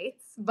American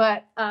dates,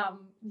 but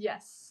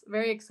yes,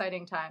 very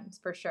exciting times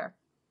for sure.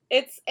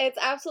 It's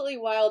absolutely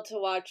wild to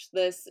watch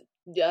this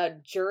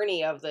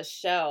journey of the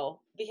show,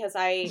 because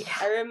I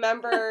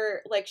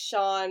remember like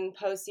Sean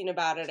posting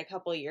about it a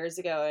couple of years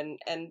ago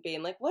and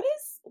being like, what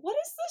is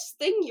this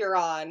thing you're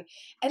on?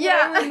 And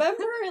then I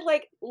remember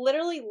like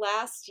literally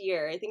last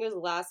year, I think it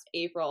was last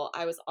April,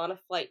 I was on a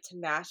flight to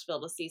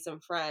Nashville to see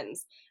some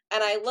friends,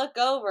 and I look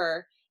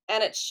over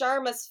and it's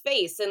Sharma's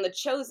face in The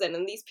Chosen,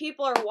 and these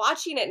people are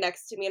watching it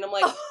next to me, and I'm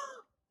like,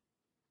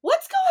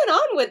 what's going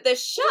on with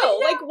this show?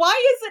 Like,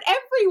 why is it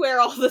everywhere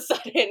all of a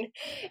sudden?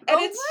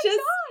 And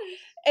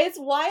it's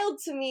wild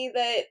to me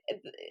that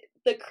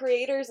the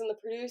creators and the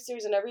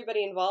producers and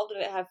everybody involved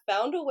in it have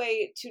found a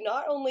way to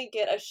not only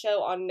get a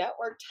show on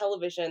network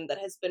television that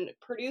has been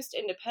produced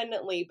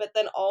independently, but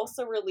then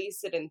also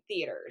release it in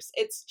theaters.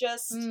 It's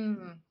just...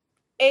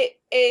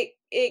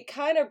 It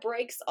kind of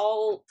breaks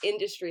all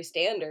industry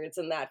standards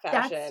in that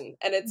fashion,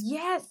 and it's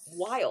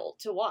wild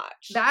to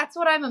watch. That's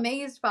what I'm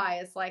amazed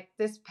by, is like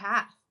this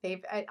path.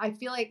 I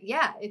feel like,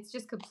 it's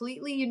just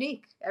completely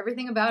unique.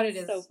 Everything about it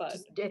is so fun.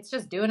 It's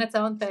just doing its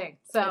own thing.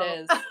 So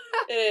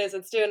it is.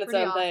 It's doing its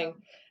own thing.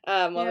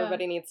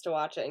 Everybody needs to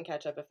watch it and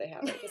catch up if they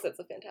haven't, because it's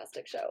a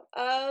fantastic show.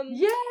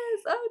 Yes.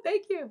 Oh,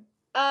 thank you.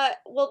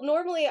 Well,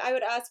 normally I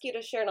would ask you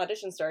to share an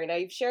audition story. Now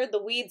you've shared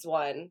the Weeds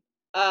one.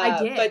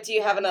 I did. But do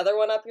you have another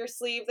one up your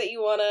sleeve that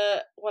you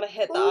wanna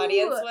hit the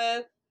audience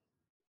with?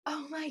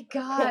 Oh my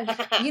gosh!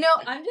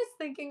 I'm just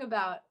thinking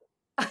about.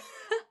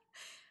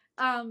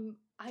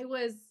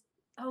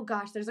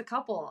 There's a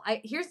couple.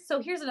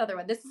 Here's another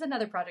one. This is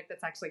another project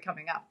that's actually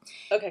coming up.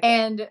 Okay.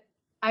 And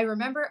I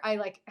remember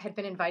I had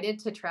been invited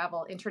to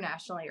travel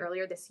internationally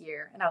earlier this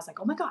year, and I was like,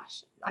 oh my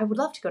gosh, I would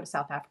love to go to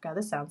South Africa.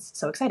 This sounds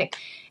so exciting.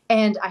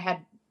 And I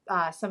had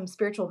some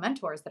spiritual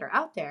mentors that are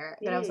out there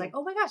that I was like,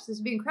 oh my gosh, this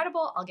would be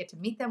incredible. I'll get to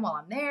meet them while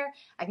I'm there.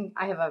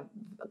 I have a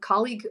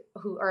colleague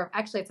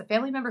it's a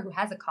family member who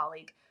has a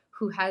colleague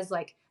who has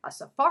like a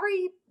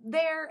safari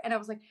there. And I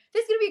was like,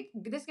 this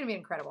is gonna be an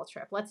incredible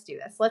trip. Let's do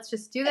this. Let's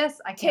just do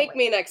this. I can't Take wait.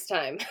 Me next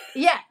time.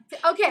 Yeah.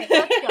 Okay.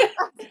 Let's go.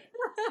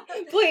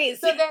 Please.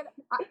 So then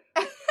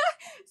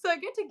I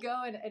get to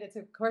go, and it's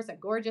of course a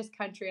gorgeous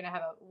country, and I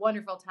have a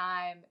wonderful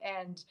time,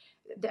 and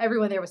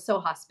everyone there was so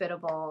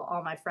hospitable.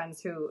 All my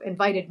friends who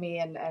invited me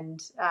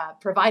and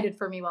provided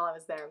for me while I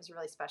was there, it was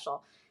really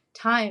special.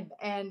 time.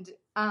 And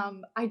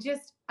I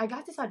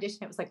got this audition.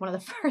 It was like one of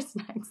the first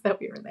nights that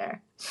we were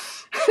there.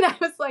 And I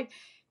was like,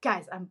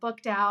 guys, I'm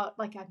booked out.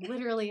 Like, I'm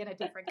literally in a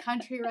different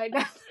country right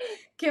now.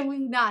 Can we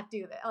not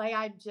do that? Like,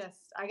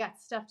 I got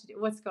stuff to do.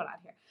 What's going on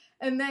here?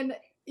 And then,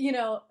 you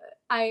know,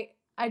 I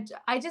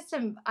just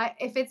am,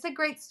 if it's a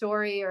great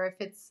story or if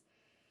it's,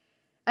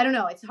 I don't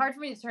know, it's hard for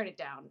me to turn it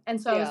down. And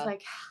so I was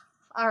like,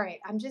 all right,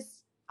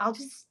 I'll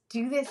just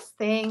do this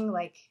thing.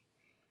 Like,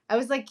 I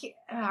was like,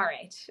 all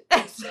right.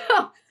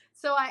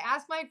 So I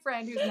asked my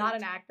friend who's not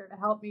an actor to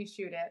help me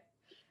shoot it.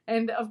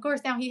 And of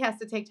course now he has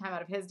to take time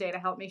out of his day to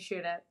help me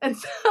shoot it. And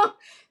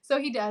so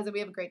he does, and we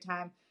have a great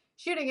time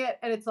shooting it.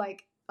 And it's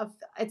like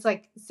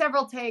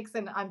several takes,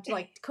 and I'm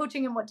like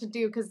coaching him what to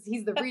do because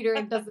he's the reader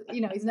and doesn't,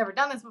 you know, he's never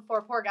done this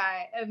before, poor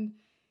guy. And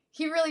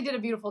he really did a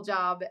beautiful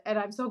job, and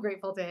I'm so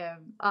grateful to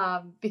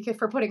him because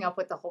for putting up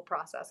with the whole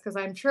process, because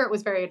I'm sure it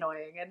was very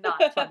annoying and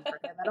not fun for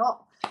him at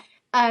all.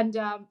 And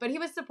but he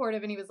was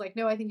supportive, and he was like,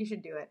 "No, I think you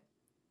should do it."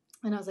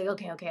 And I was like,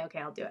 okay,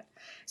 I'll do it.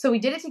 So we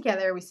did it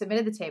together. We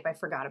submitted the tape. I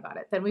forgot about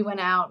it. Then we went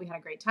out. We had a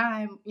great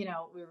time. You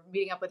know, we were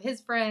meeting up with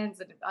his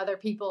friends and other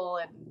people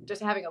and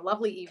just having a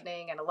lovely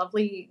evening and a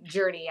lovely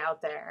journey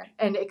out there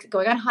and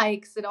going on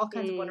hikes and all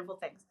kinds of wonderful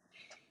things.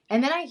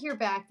 And then I hear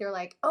back. They're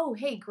like, oh,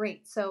 hey,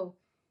 great. So,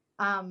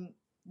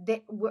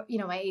 you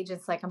know, my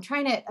agent's like, I'm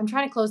trying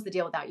to close the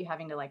deal without you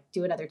having to like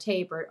do another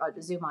tape or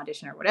a Zoom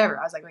audition or whatever.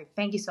 I was like, wait,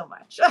 thank you so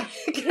much.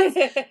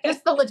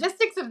 Just the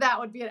logistics of that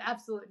would be an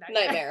absolute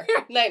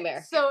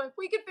nightmare. So if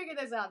we could figure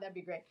this out, that'd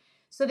be great.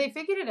 So they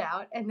figured it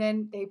out, and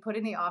then they put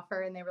in the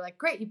offer, and they were like,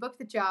 great, you booked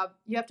the job.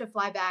 You have to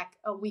fly back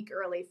a week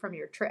early from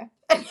your trip.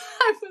 And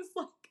I was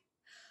like,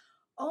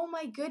 oh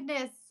my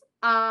goodness.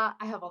 I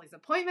have all these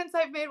appointments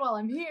I've made while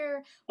I'm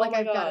here. Like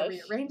I've got to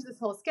rearrange this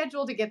whole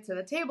schedule to get to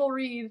the table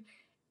read.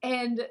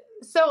 And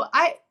so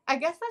I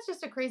guess that's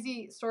just a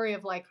crazy story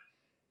of like,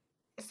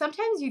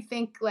 sometimes you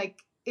think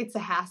like it's a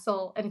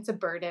hassle and it's a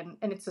burden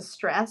and it's a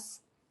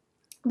stress,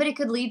 but it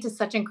could lead to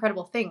such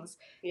incredible things.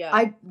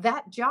 Yeah.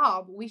 That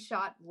job we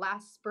shot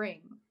last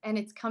spring, and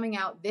it's coming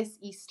out this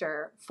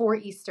Easter for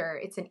Easter.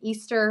 It's an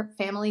Easter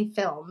family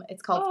film.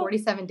 It's called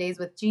 47 Days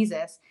with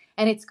Jesus.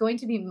 And it's going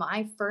to be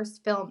my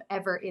first film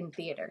ever in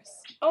theaters.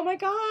 Oh my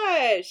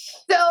gosh.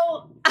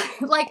 So,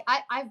 like,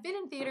 I've been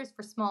in theaters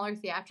for smaller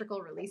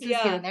theatrical releases here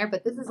and there,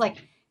 but this is, like,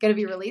 going to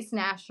be released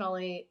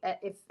nationally.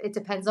 If it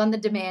depends on the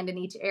demand in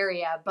each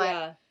area.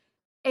 But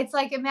it's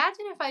like,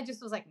 imagine if I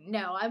just was like,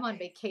 no, I'm on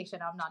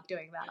vacation. I'm not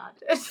doing that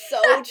audition. So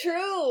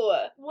true.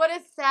 What a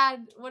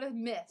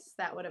miss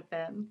that would have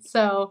been.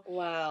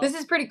 So, this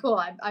is pretty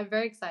cool. I'm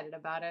very excited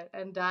about it.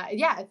 And,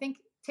 I think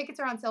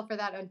tickets are on sale for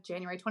that on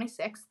January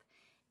 26th.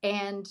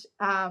 And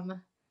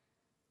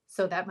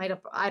so that might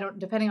have,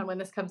 depending on when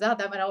this comes out,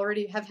 that might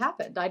already have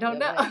happened. I don't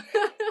know.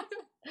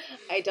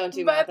 I don't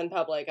do math in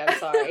public. I'm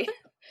sorry.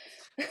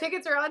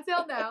 Tickets are on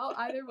sale now,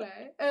 either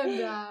way. And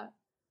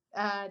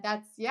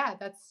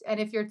and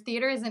if your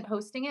theater isn't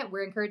hosting it,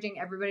 we're encouraging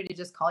everybody to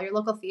just call your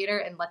local theater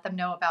and let them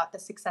know about the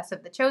success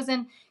of The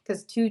Chosen,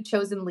 because 2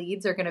 chosen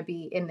leads are going to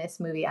be in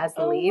this movie as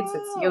the leads. Wow.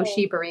 It's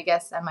Yoshi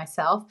Barrigas and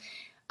myself.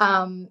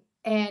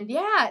 And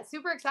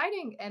super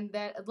exciting, and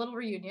that a little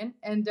reunion,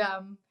 and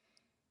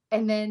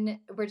then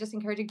we're just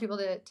encouraging people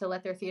to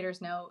let their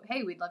theaters know,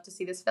 hey, we'd love to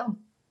see this film.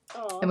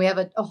 Aww. And we have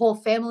a whole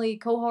family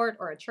cohort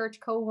or a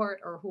church cohort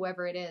or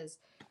whoever it is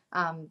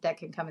that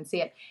can come and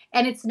see it.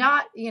 And it's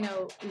not,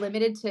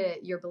 limited to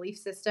your belief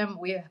system.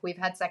 We've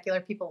had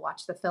secular people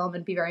watch the film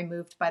and be very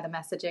moved by the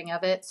messaging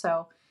of it.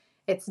 So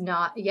it's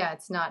not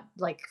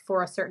like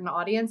for a certain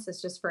audience.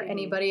 It's just for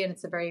anybody, and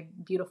it's a very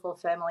beautiful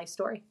family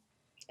story.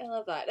 I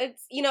love that.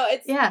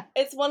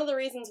 It's one of the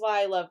reasons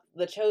why I love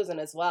The Chosen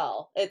as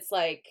well. It's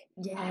like,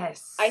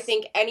 yes, I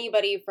think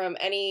anybody from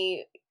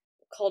any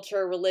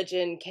culture,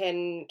 religion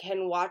can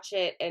watch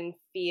it and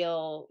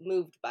feel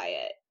moved by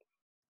it.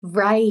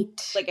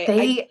 Right. Like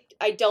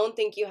I don't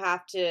think you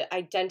have to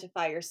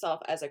identify yourself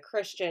as a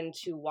Christian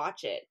to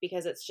watch it,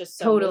 because it's just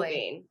so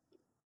moving.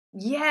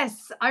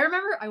 Yes. I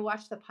remember I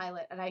watched the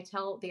pilot, and I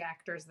tell the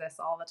actors this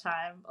all the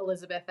time,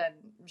 Elizabeth and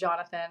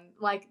Jonathan,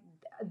 like,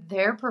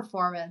 their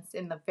performance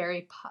in the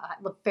very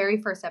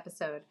first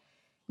episode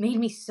made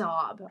me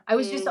sob. I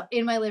was just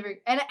in my living room,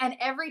 and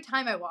every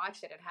time I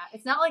watched it,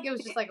 it's not like it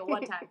was just like a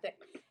one-time thing.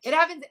 It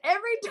happens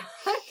every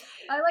time.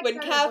 When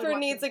Catherine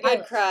needs a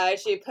good cry,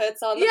 she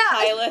puts on the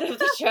pilot of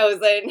The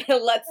Chosen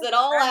and lets it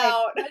all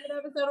out.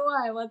 Episode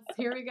 1.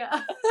 Here we go.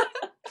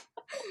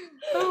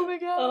 Oh my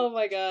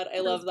god,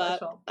 I love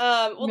that.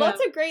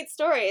 That's a great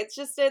story. It's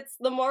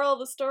the moral of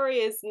the story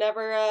is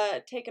never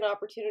take an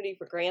opportunity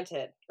for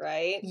granted,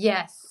 right?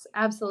 Yes,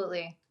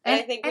 absolutely. And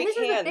I think we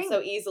can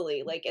so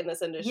easily, like in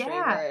this industry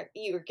where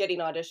you're getting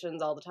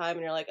auditions all the time,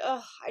 and you're like,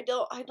 oh, I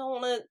don't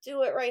want to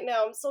do it right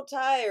now. I'm so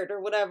tired, or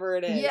whatever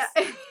it is. Yeah.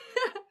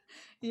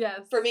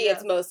 Yes. For me,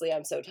 it's mostly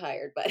I'm so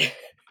tired, but.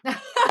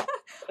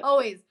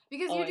 Always,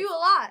 because you do a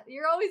lot.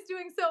 You're always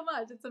doing so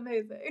much. It's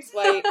amazing. It's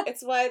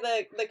why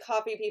the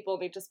coffee people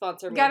need to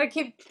sponsor me. Gotta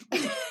keep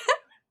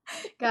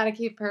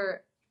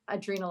her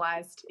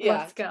adrenalized. Yeah,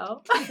 let's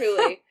go.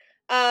 Truly.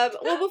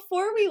 Well,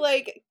 before we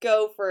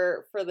go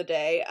for the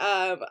day,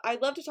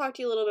 I'd love to talk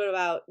to you a little bit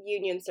about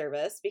union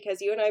service,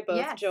 because you and I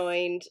both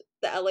joined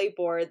the LA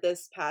board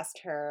this past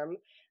term.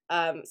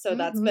 So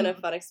that's been a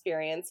fun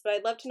experience, but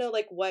I'd love to know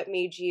what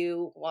made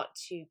you want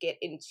to get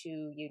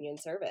into union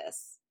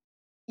service.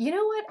 You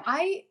know what?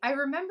 I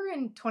remember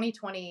in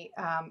 2020,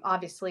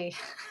 obviously,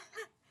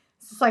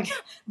 it's like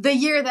the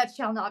year that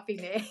shall not be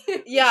named.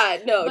 Yeah,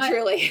 no,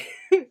 truly.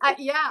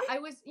 I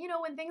was,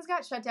 when things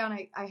got shut down,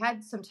 I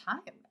had some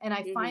time, and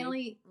I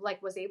finally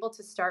was able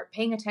to start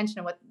paying attention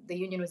to what the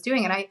union was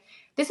doing. And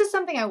this is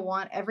something I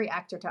want every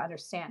actor to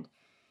understand.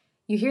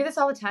 You hear this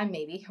all the time,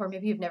 maybe, or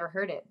maybe you've never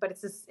heard it, but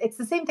it's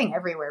the same thing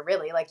everywhere,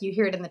 really. You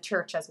hear it in the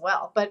church as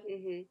well, but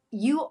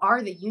you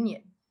are the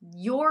union.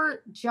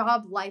 Your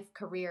job, life,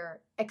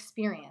 career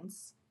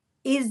experience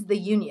is the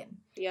union.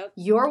 Yep.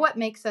 You're what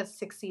makes us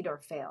succeed or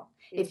fail.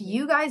 If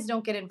you guys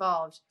don't get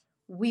involved,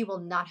 we will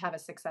not have a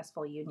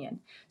successful union.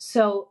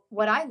 So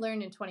what I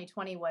learned in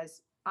 2020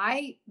 was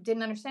I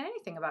didn't understand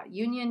anything about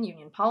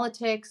union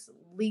politics,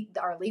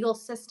 our legal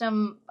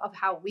system of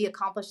how we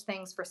accomplish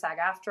things for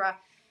SAG-AFTRA.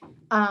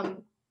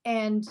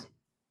 And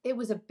it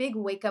was a big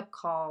wake-up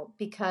call,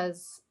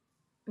 because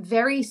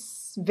very,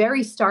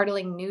 very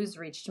startling news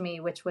reached me,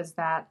 which was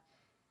that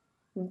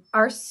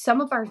some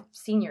of our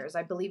seniors,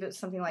 I believe it was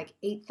something like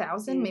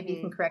 8,000, maybe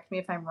you can correct me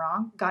if I'm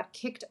wrong, got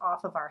kicked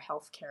off of our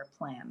healthcare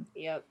plan.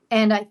 Yep.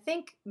 And I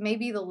think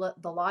maybe the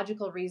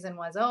logical reason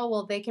was,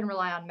 they can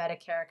rely on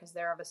Medicare because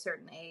they're of a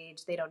certain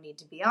age. They don't need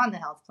to be on the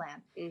health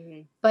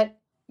plan. But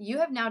you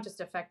have now just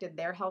affected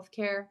their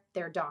healthcare,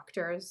 their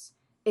doctors.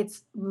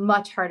 It's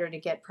much harder to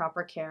get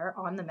proper care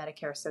on the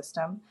Medicare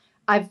system.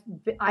 I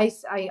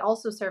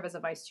also serve as a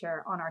vice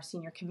chair on our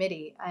senior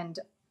committee, and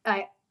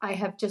I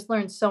have just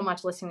learned so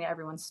much listening to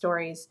everyone's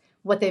stories,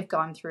 what they've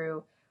gone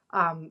through,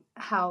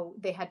 how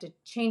they had to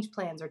change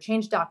plans or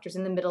change doctors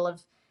in the middle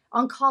of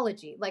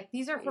oncology.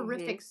 These are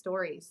horrific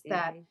stories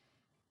that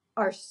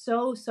are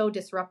so, so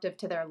disruptive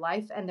to their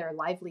life and their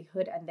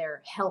livelihood and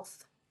their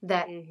health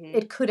that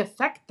it could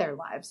affect their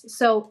lives.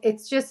 So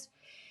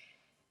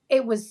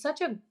it was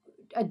such a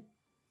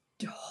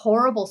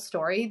horrible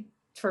story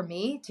for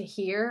me to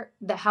hear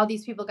how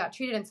these people got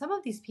treated. And some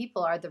of these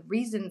people are the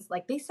reasons,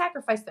 they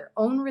sacrificed their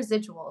own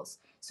residuals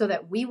so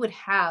that we would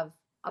have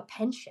a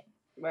pension.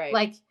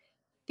 Right.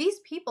 These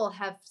people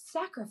have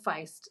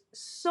sacrificed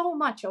so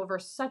much over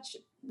such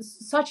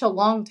a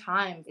long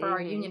time for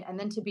our union, and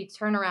then to be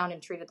turned around and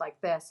treated like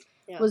this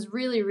was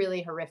really,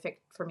 really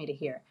horrific for me to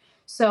hear.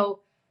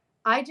 So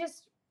I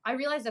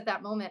realized at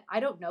that moment,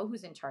 I don't know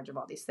who's in charge of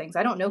all these things.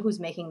 I don't know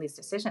who's making these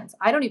decisions.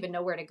 I don't even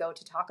know where to go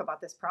to talk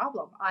about this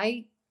problem.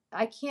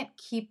 I can't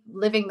keep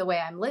living the way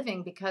I'm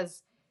living,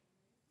 because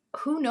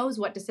who knows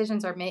what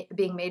decisions are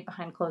being made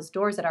behind closed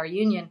doors at our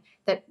union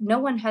that no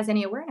one has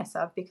any awareness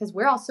of, because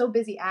we're all so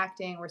busy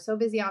acting. We're so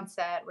busy on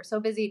set. We're so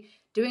busy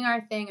doing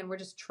our thing, and we're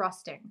just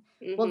trusting.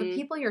 Well, the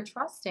people you're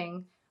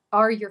trusting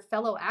are your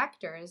fellow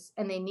actors,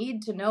 and they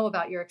need to know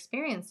about your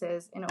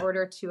experiences in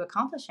order to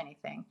accomplish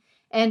anything.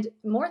 And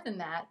more than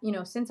that,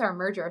 since our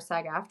merger,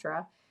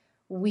 SAG-AFTRA,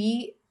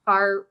 we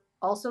are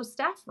also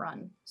staff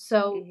run.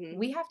 So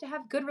we have to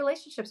have good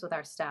relationships with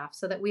our staff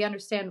so that we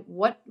understand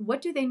what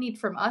do they need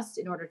from us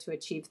in order to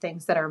achieve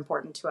things that are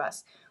important to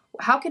us.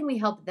 How can we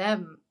help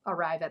them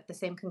arrive at the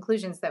same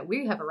conclusions that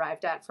we have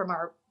arrived at from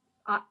our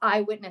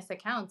eyewitness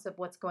accounts of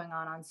what's going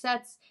on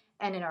sets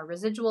and in our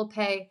residual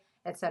pay,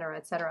 et cetera,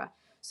 et cetera.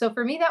 So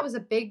for me, that was a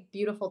big,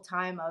 beautiful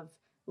time of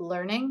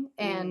learning.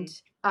 And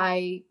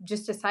I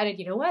just decided,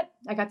 you know what?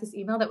 I got this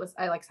email that was,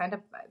 I signed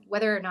up,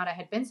 whether or not I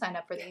had been signed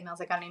up for the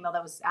emails, I got an email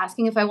that was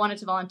asking if I wanted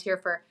to volunteer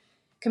for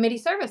committee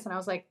service. And I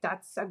was like,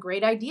 that's a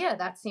great idea.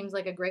 That seems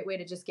like a great way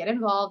to just get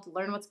involved,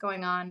 learn what's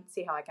going on,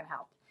 see how I can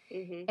help.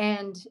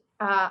 And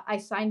I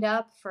signed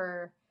up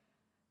for,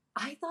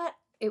 I thought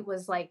it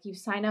was you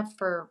sign up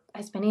for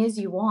as many as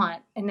you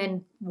want, and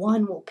then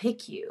one will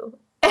pick you.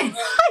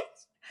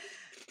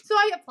 So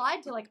I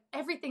applied to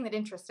everything that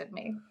interested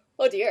me.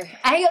 Oh dear.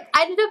 I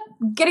ended up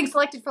getting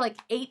selected for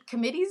 8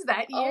 committees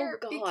that year.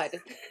 Oh God.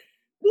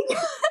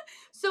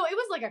 So it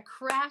was a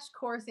crash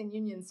course in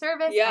union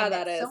service. Yeah, I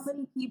met that is. so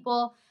many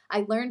people.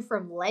 I learned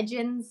from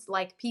legends,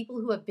 people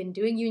who have been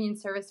doing union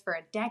service for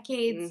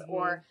decades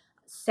or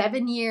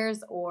 7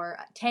 years or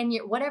 10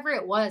 years, whatever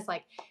it was.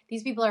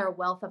 These people are a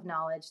wealth of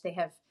knowledge. They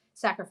have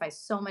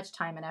sacrificed so much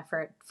time and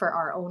effort for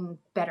our own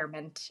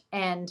betterment.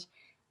 And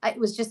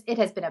it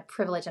has been a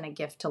privilege and a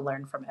gift to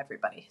learn from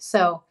everybody.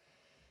 So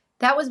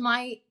that was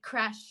my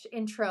crash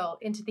intro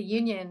into the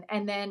union.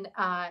 And then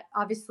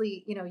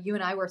obviously, you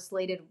and I were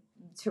slated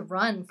to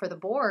run for the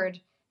board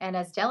and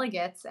as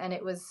delegates. And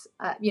it was,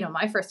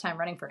 my first time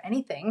running for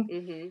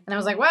anything. And I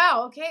was like,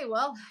 wow, okay,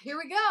 well, here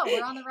we go.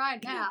 We're on the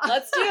ride now.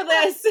 Let's do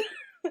this.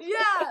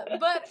 Yeah,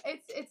 but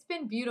it's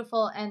been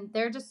beautiful. And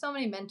there are just so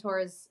many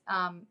mentors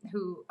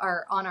who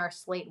are on our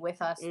slate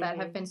with us that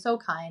have been so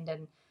kind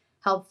and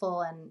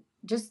helpful and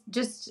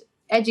just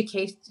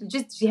education,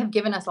 just have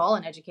given us all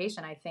an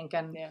education, I think.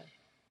 And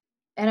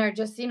are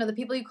just, the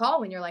people you call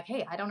when you're like,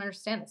 hey, I don't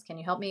understand this. Can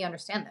you help me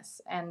understand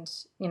this? And,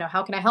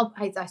 how can I help?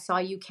 I saw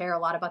you care a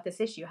lot about this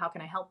issue. How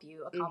can I help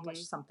you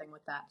accomplish something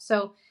with that?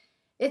 So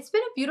it's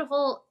been a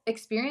beautiful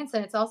experience.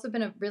 And it's also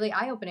been a really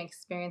eye-opening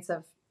experience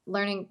of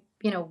learning,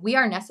 we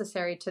are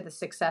necessary to the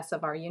success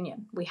of our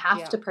union. We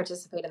have to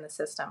participate in the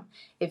system.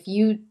 If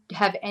you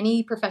have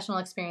any professional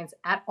experience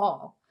at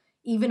all,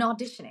 even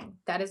auditioning,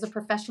 that is a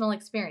professional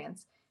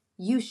experience,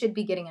 you should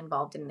be getting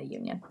involved in the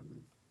union.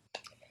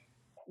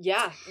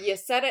 Yeah, you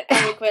said it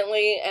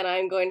eloquently, and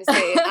I'm going to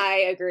say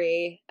I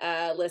agree.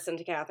 Listen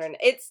to Catherine.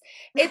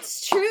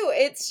 It's true.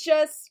 It's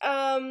just,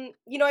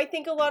 I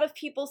think a lot of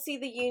people see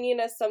the union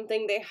as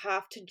something they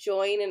have to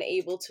join and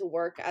able to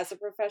work as a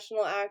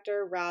professional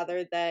actor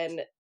rather than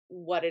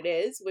what it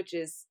is, which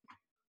is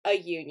a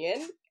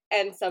union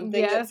and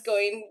something that's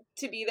going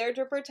to be there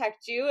to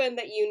protect you and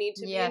that you need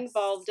to be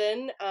involved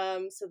in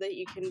so that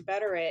you can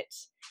better it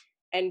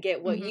and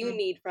get what you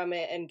need from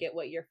it and get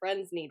what your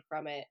friends need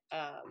from it.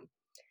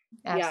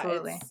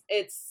 Absolutely.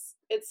 Yeah,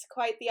 it's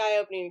quite the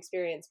eye-opening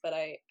experience, but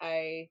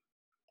I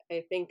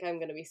think I'm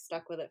gonna be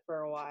stuck with it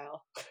for a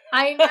while.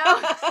 I know.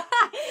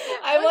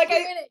 I'm like,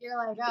 you're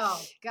like,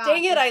 oh god,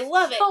 dang it, I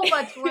love it. So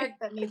much work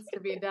that needs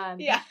to be done.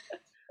 Yeah,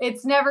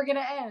 it's never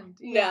gonna end.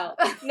 No,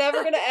 it's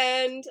never gonna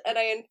end, and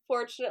I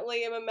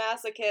unfortunately am a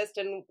masochist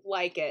and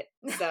like it.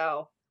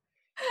 So,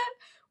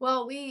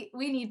 well, we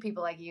need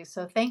people like you.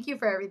 So thank you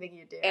for everything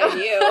you do. And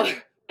you.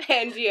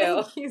 And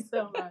you. Thank you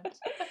so much.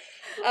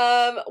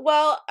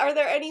 Well, are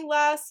there any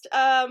last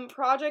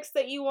projects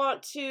that you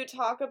want to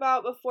talk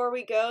about before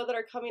we go that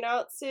are coming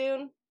out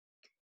soon?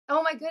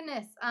 Oh my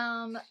goodness.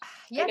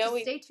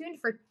 Stay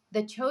tuned for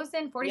The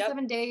Chosen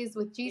 47 Days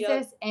with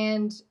Jesus.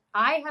 And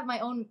I have my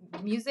own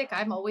music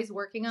I'm always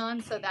working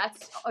on. So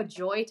that's a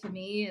joy to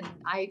me. And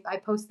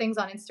I post things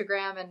on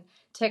Instagram and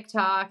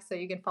TikTok. So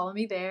you can follow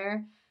me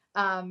there.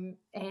 I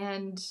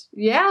don't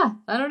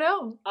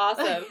know.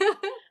 Awesome.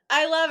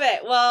 I love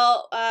it.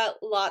 Well,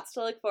 lots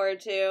to look forward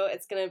to.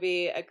 It's going to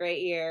be a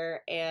great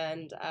year,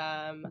 and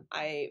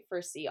I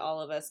foresee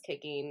all of us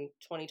kicking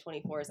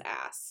 2024's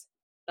ass.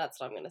 That's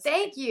what I'm going to say.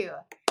 Thank you.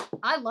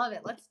 I love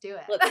it. Let's do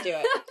it. Let's do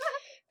it.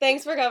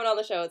 Thanks for coming on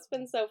the show. It's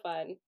been so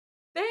fun.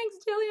 Thanks,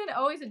 Jillian.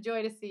 Always a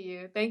joy to see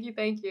you. Thank you.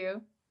 Thank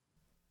you.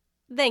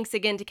 Thanks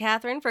again to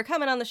Catherine for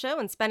coming on the show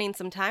and spending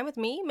some time with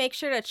me. Make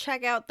sure to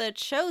check out The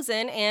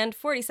Chosen and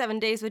 47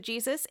 Days with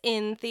Jesus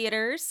in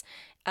theaters.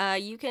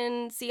 You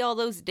can see all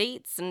those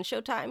dates and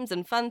showtimes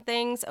and fun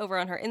things over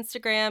on her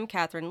Instagram,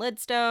 Catherine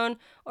Lidstone,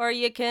 or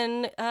you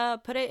can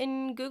put it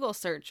in Google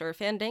search or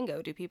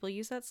Fandango. Do people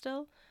use that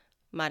still?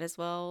 Might as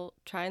well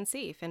try and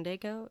see.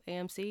 Fandango,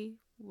 AMC,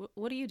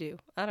 what do you do?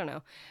 I don't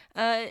know.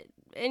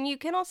 And you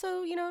can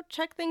also,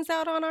 check things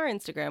out on our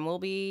Instagram. We'll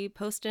be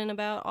posting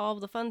about all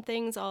of the fun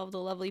things all of the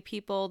lovely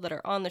people that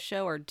are on the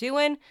show are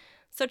doing.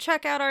 So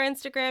check out our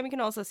Instagram. You can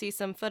also see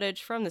some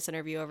footage from this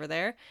interview over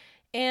there.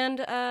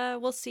 And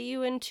we'll see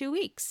you in 2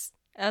 weeks.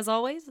 As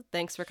always,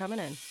 thanks for coming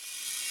in.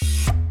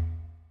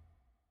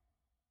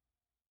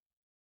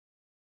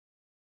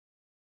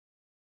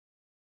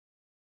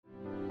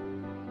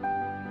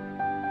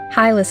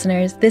 Hi,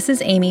 listeners. This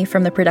is Amy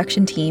from the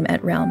production team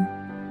at Realm.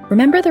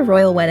 Remember the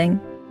royal wedding?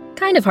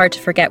 Kind of hard to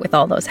forget with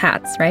all those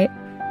hats, right?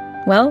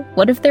 Well,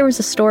 what if there was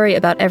a story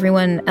about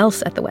everyone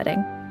else at the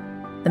wedding?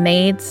 The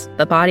maids,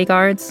 the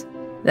bodyguards,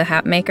 the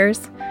hat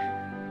makers.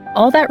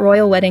 All that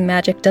royal wedding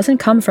magic doesn't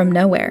come from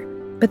nowhere,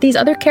 but these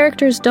other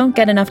characters don't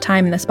get enough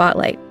time in the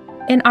spotlight,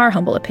 in our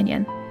humble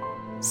opinion.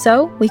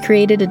 So, we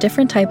created a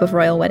different type of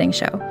royal wedding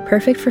show,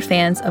 perfect for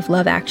fans of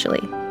Love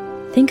Actually.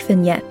 Think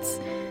vignettes.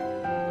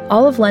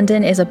 All of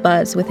London is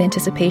abuzz with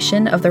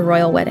anticipation of the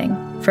royal wedding,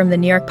 from the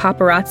New York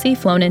paparazzi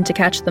flown in to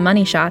catch the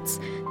money shots,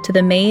 to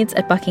the maids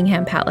at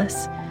Buckingham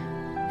Palace.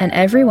 And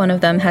every one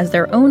of them has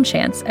their own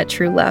chance at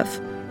true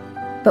love.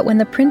 But when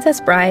the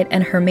princess bride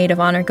and her maid of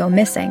honor go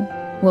missing,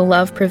 will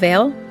love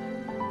prevail?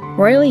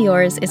 Royally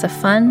Yours is a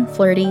fun,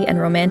 flirty, and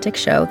romantic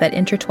show that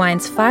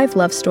intertwines 5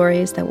 love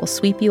stories that will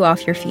sweep you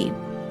off your feet.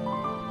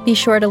 Be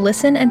sure to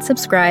listen and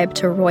subscribe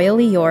to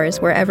Royally Yours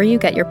wherever you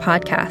get your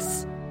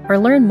podcasts, or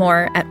learn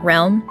more at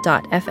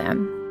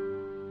realm.fm.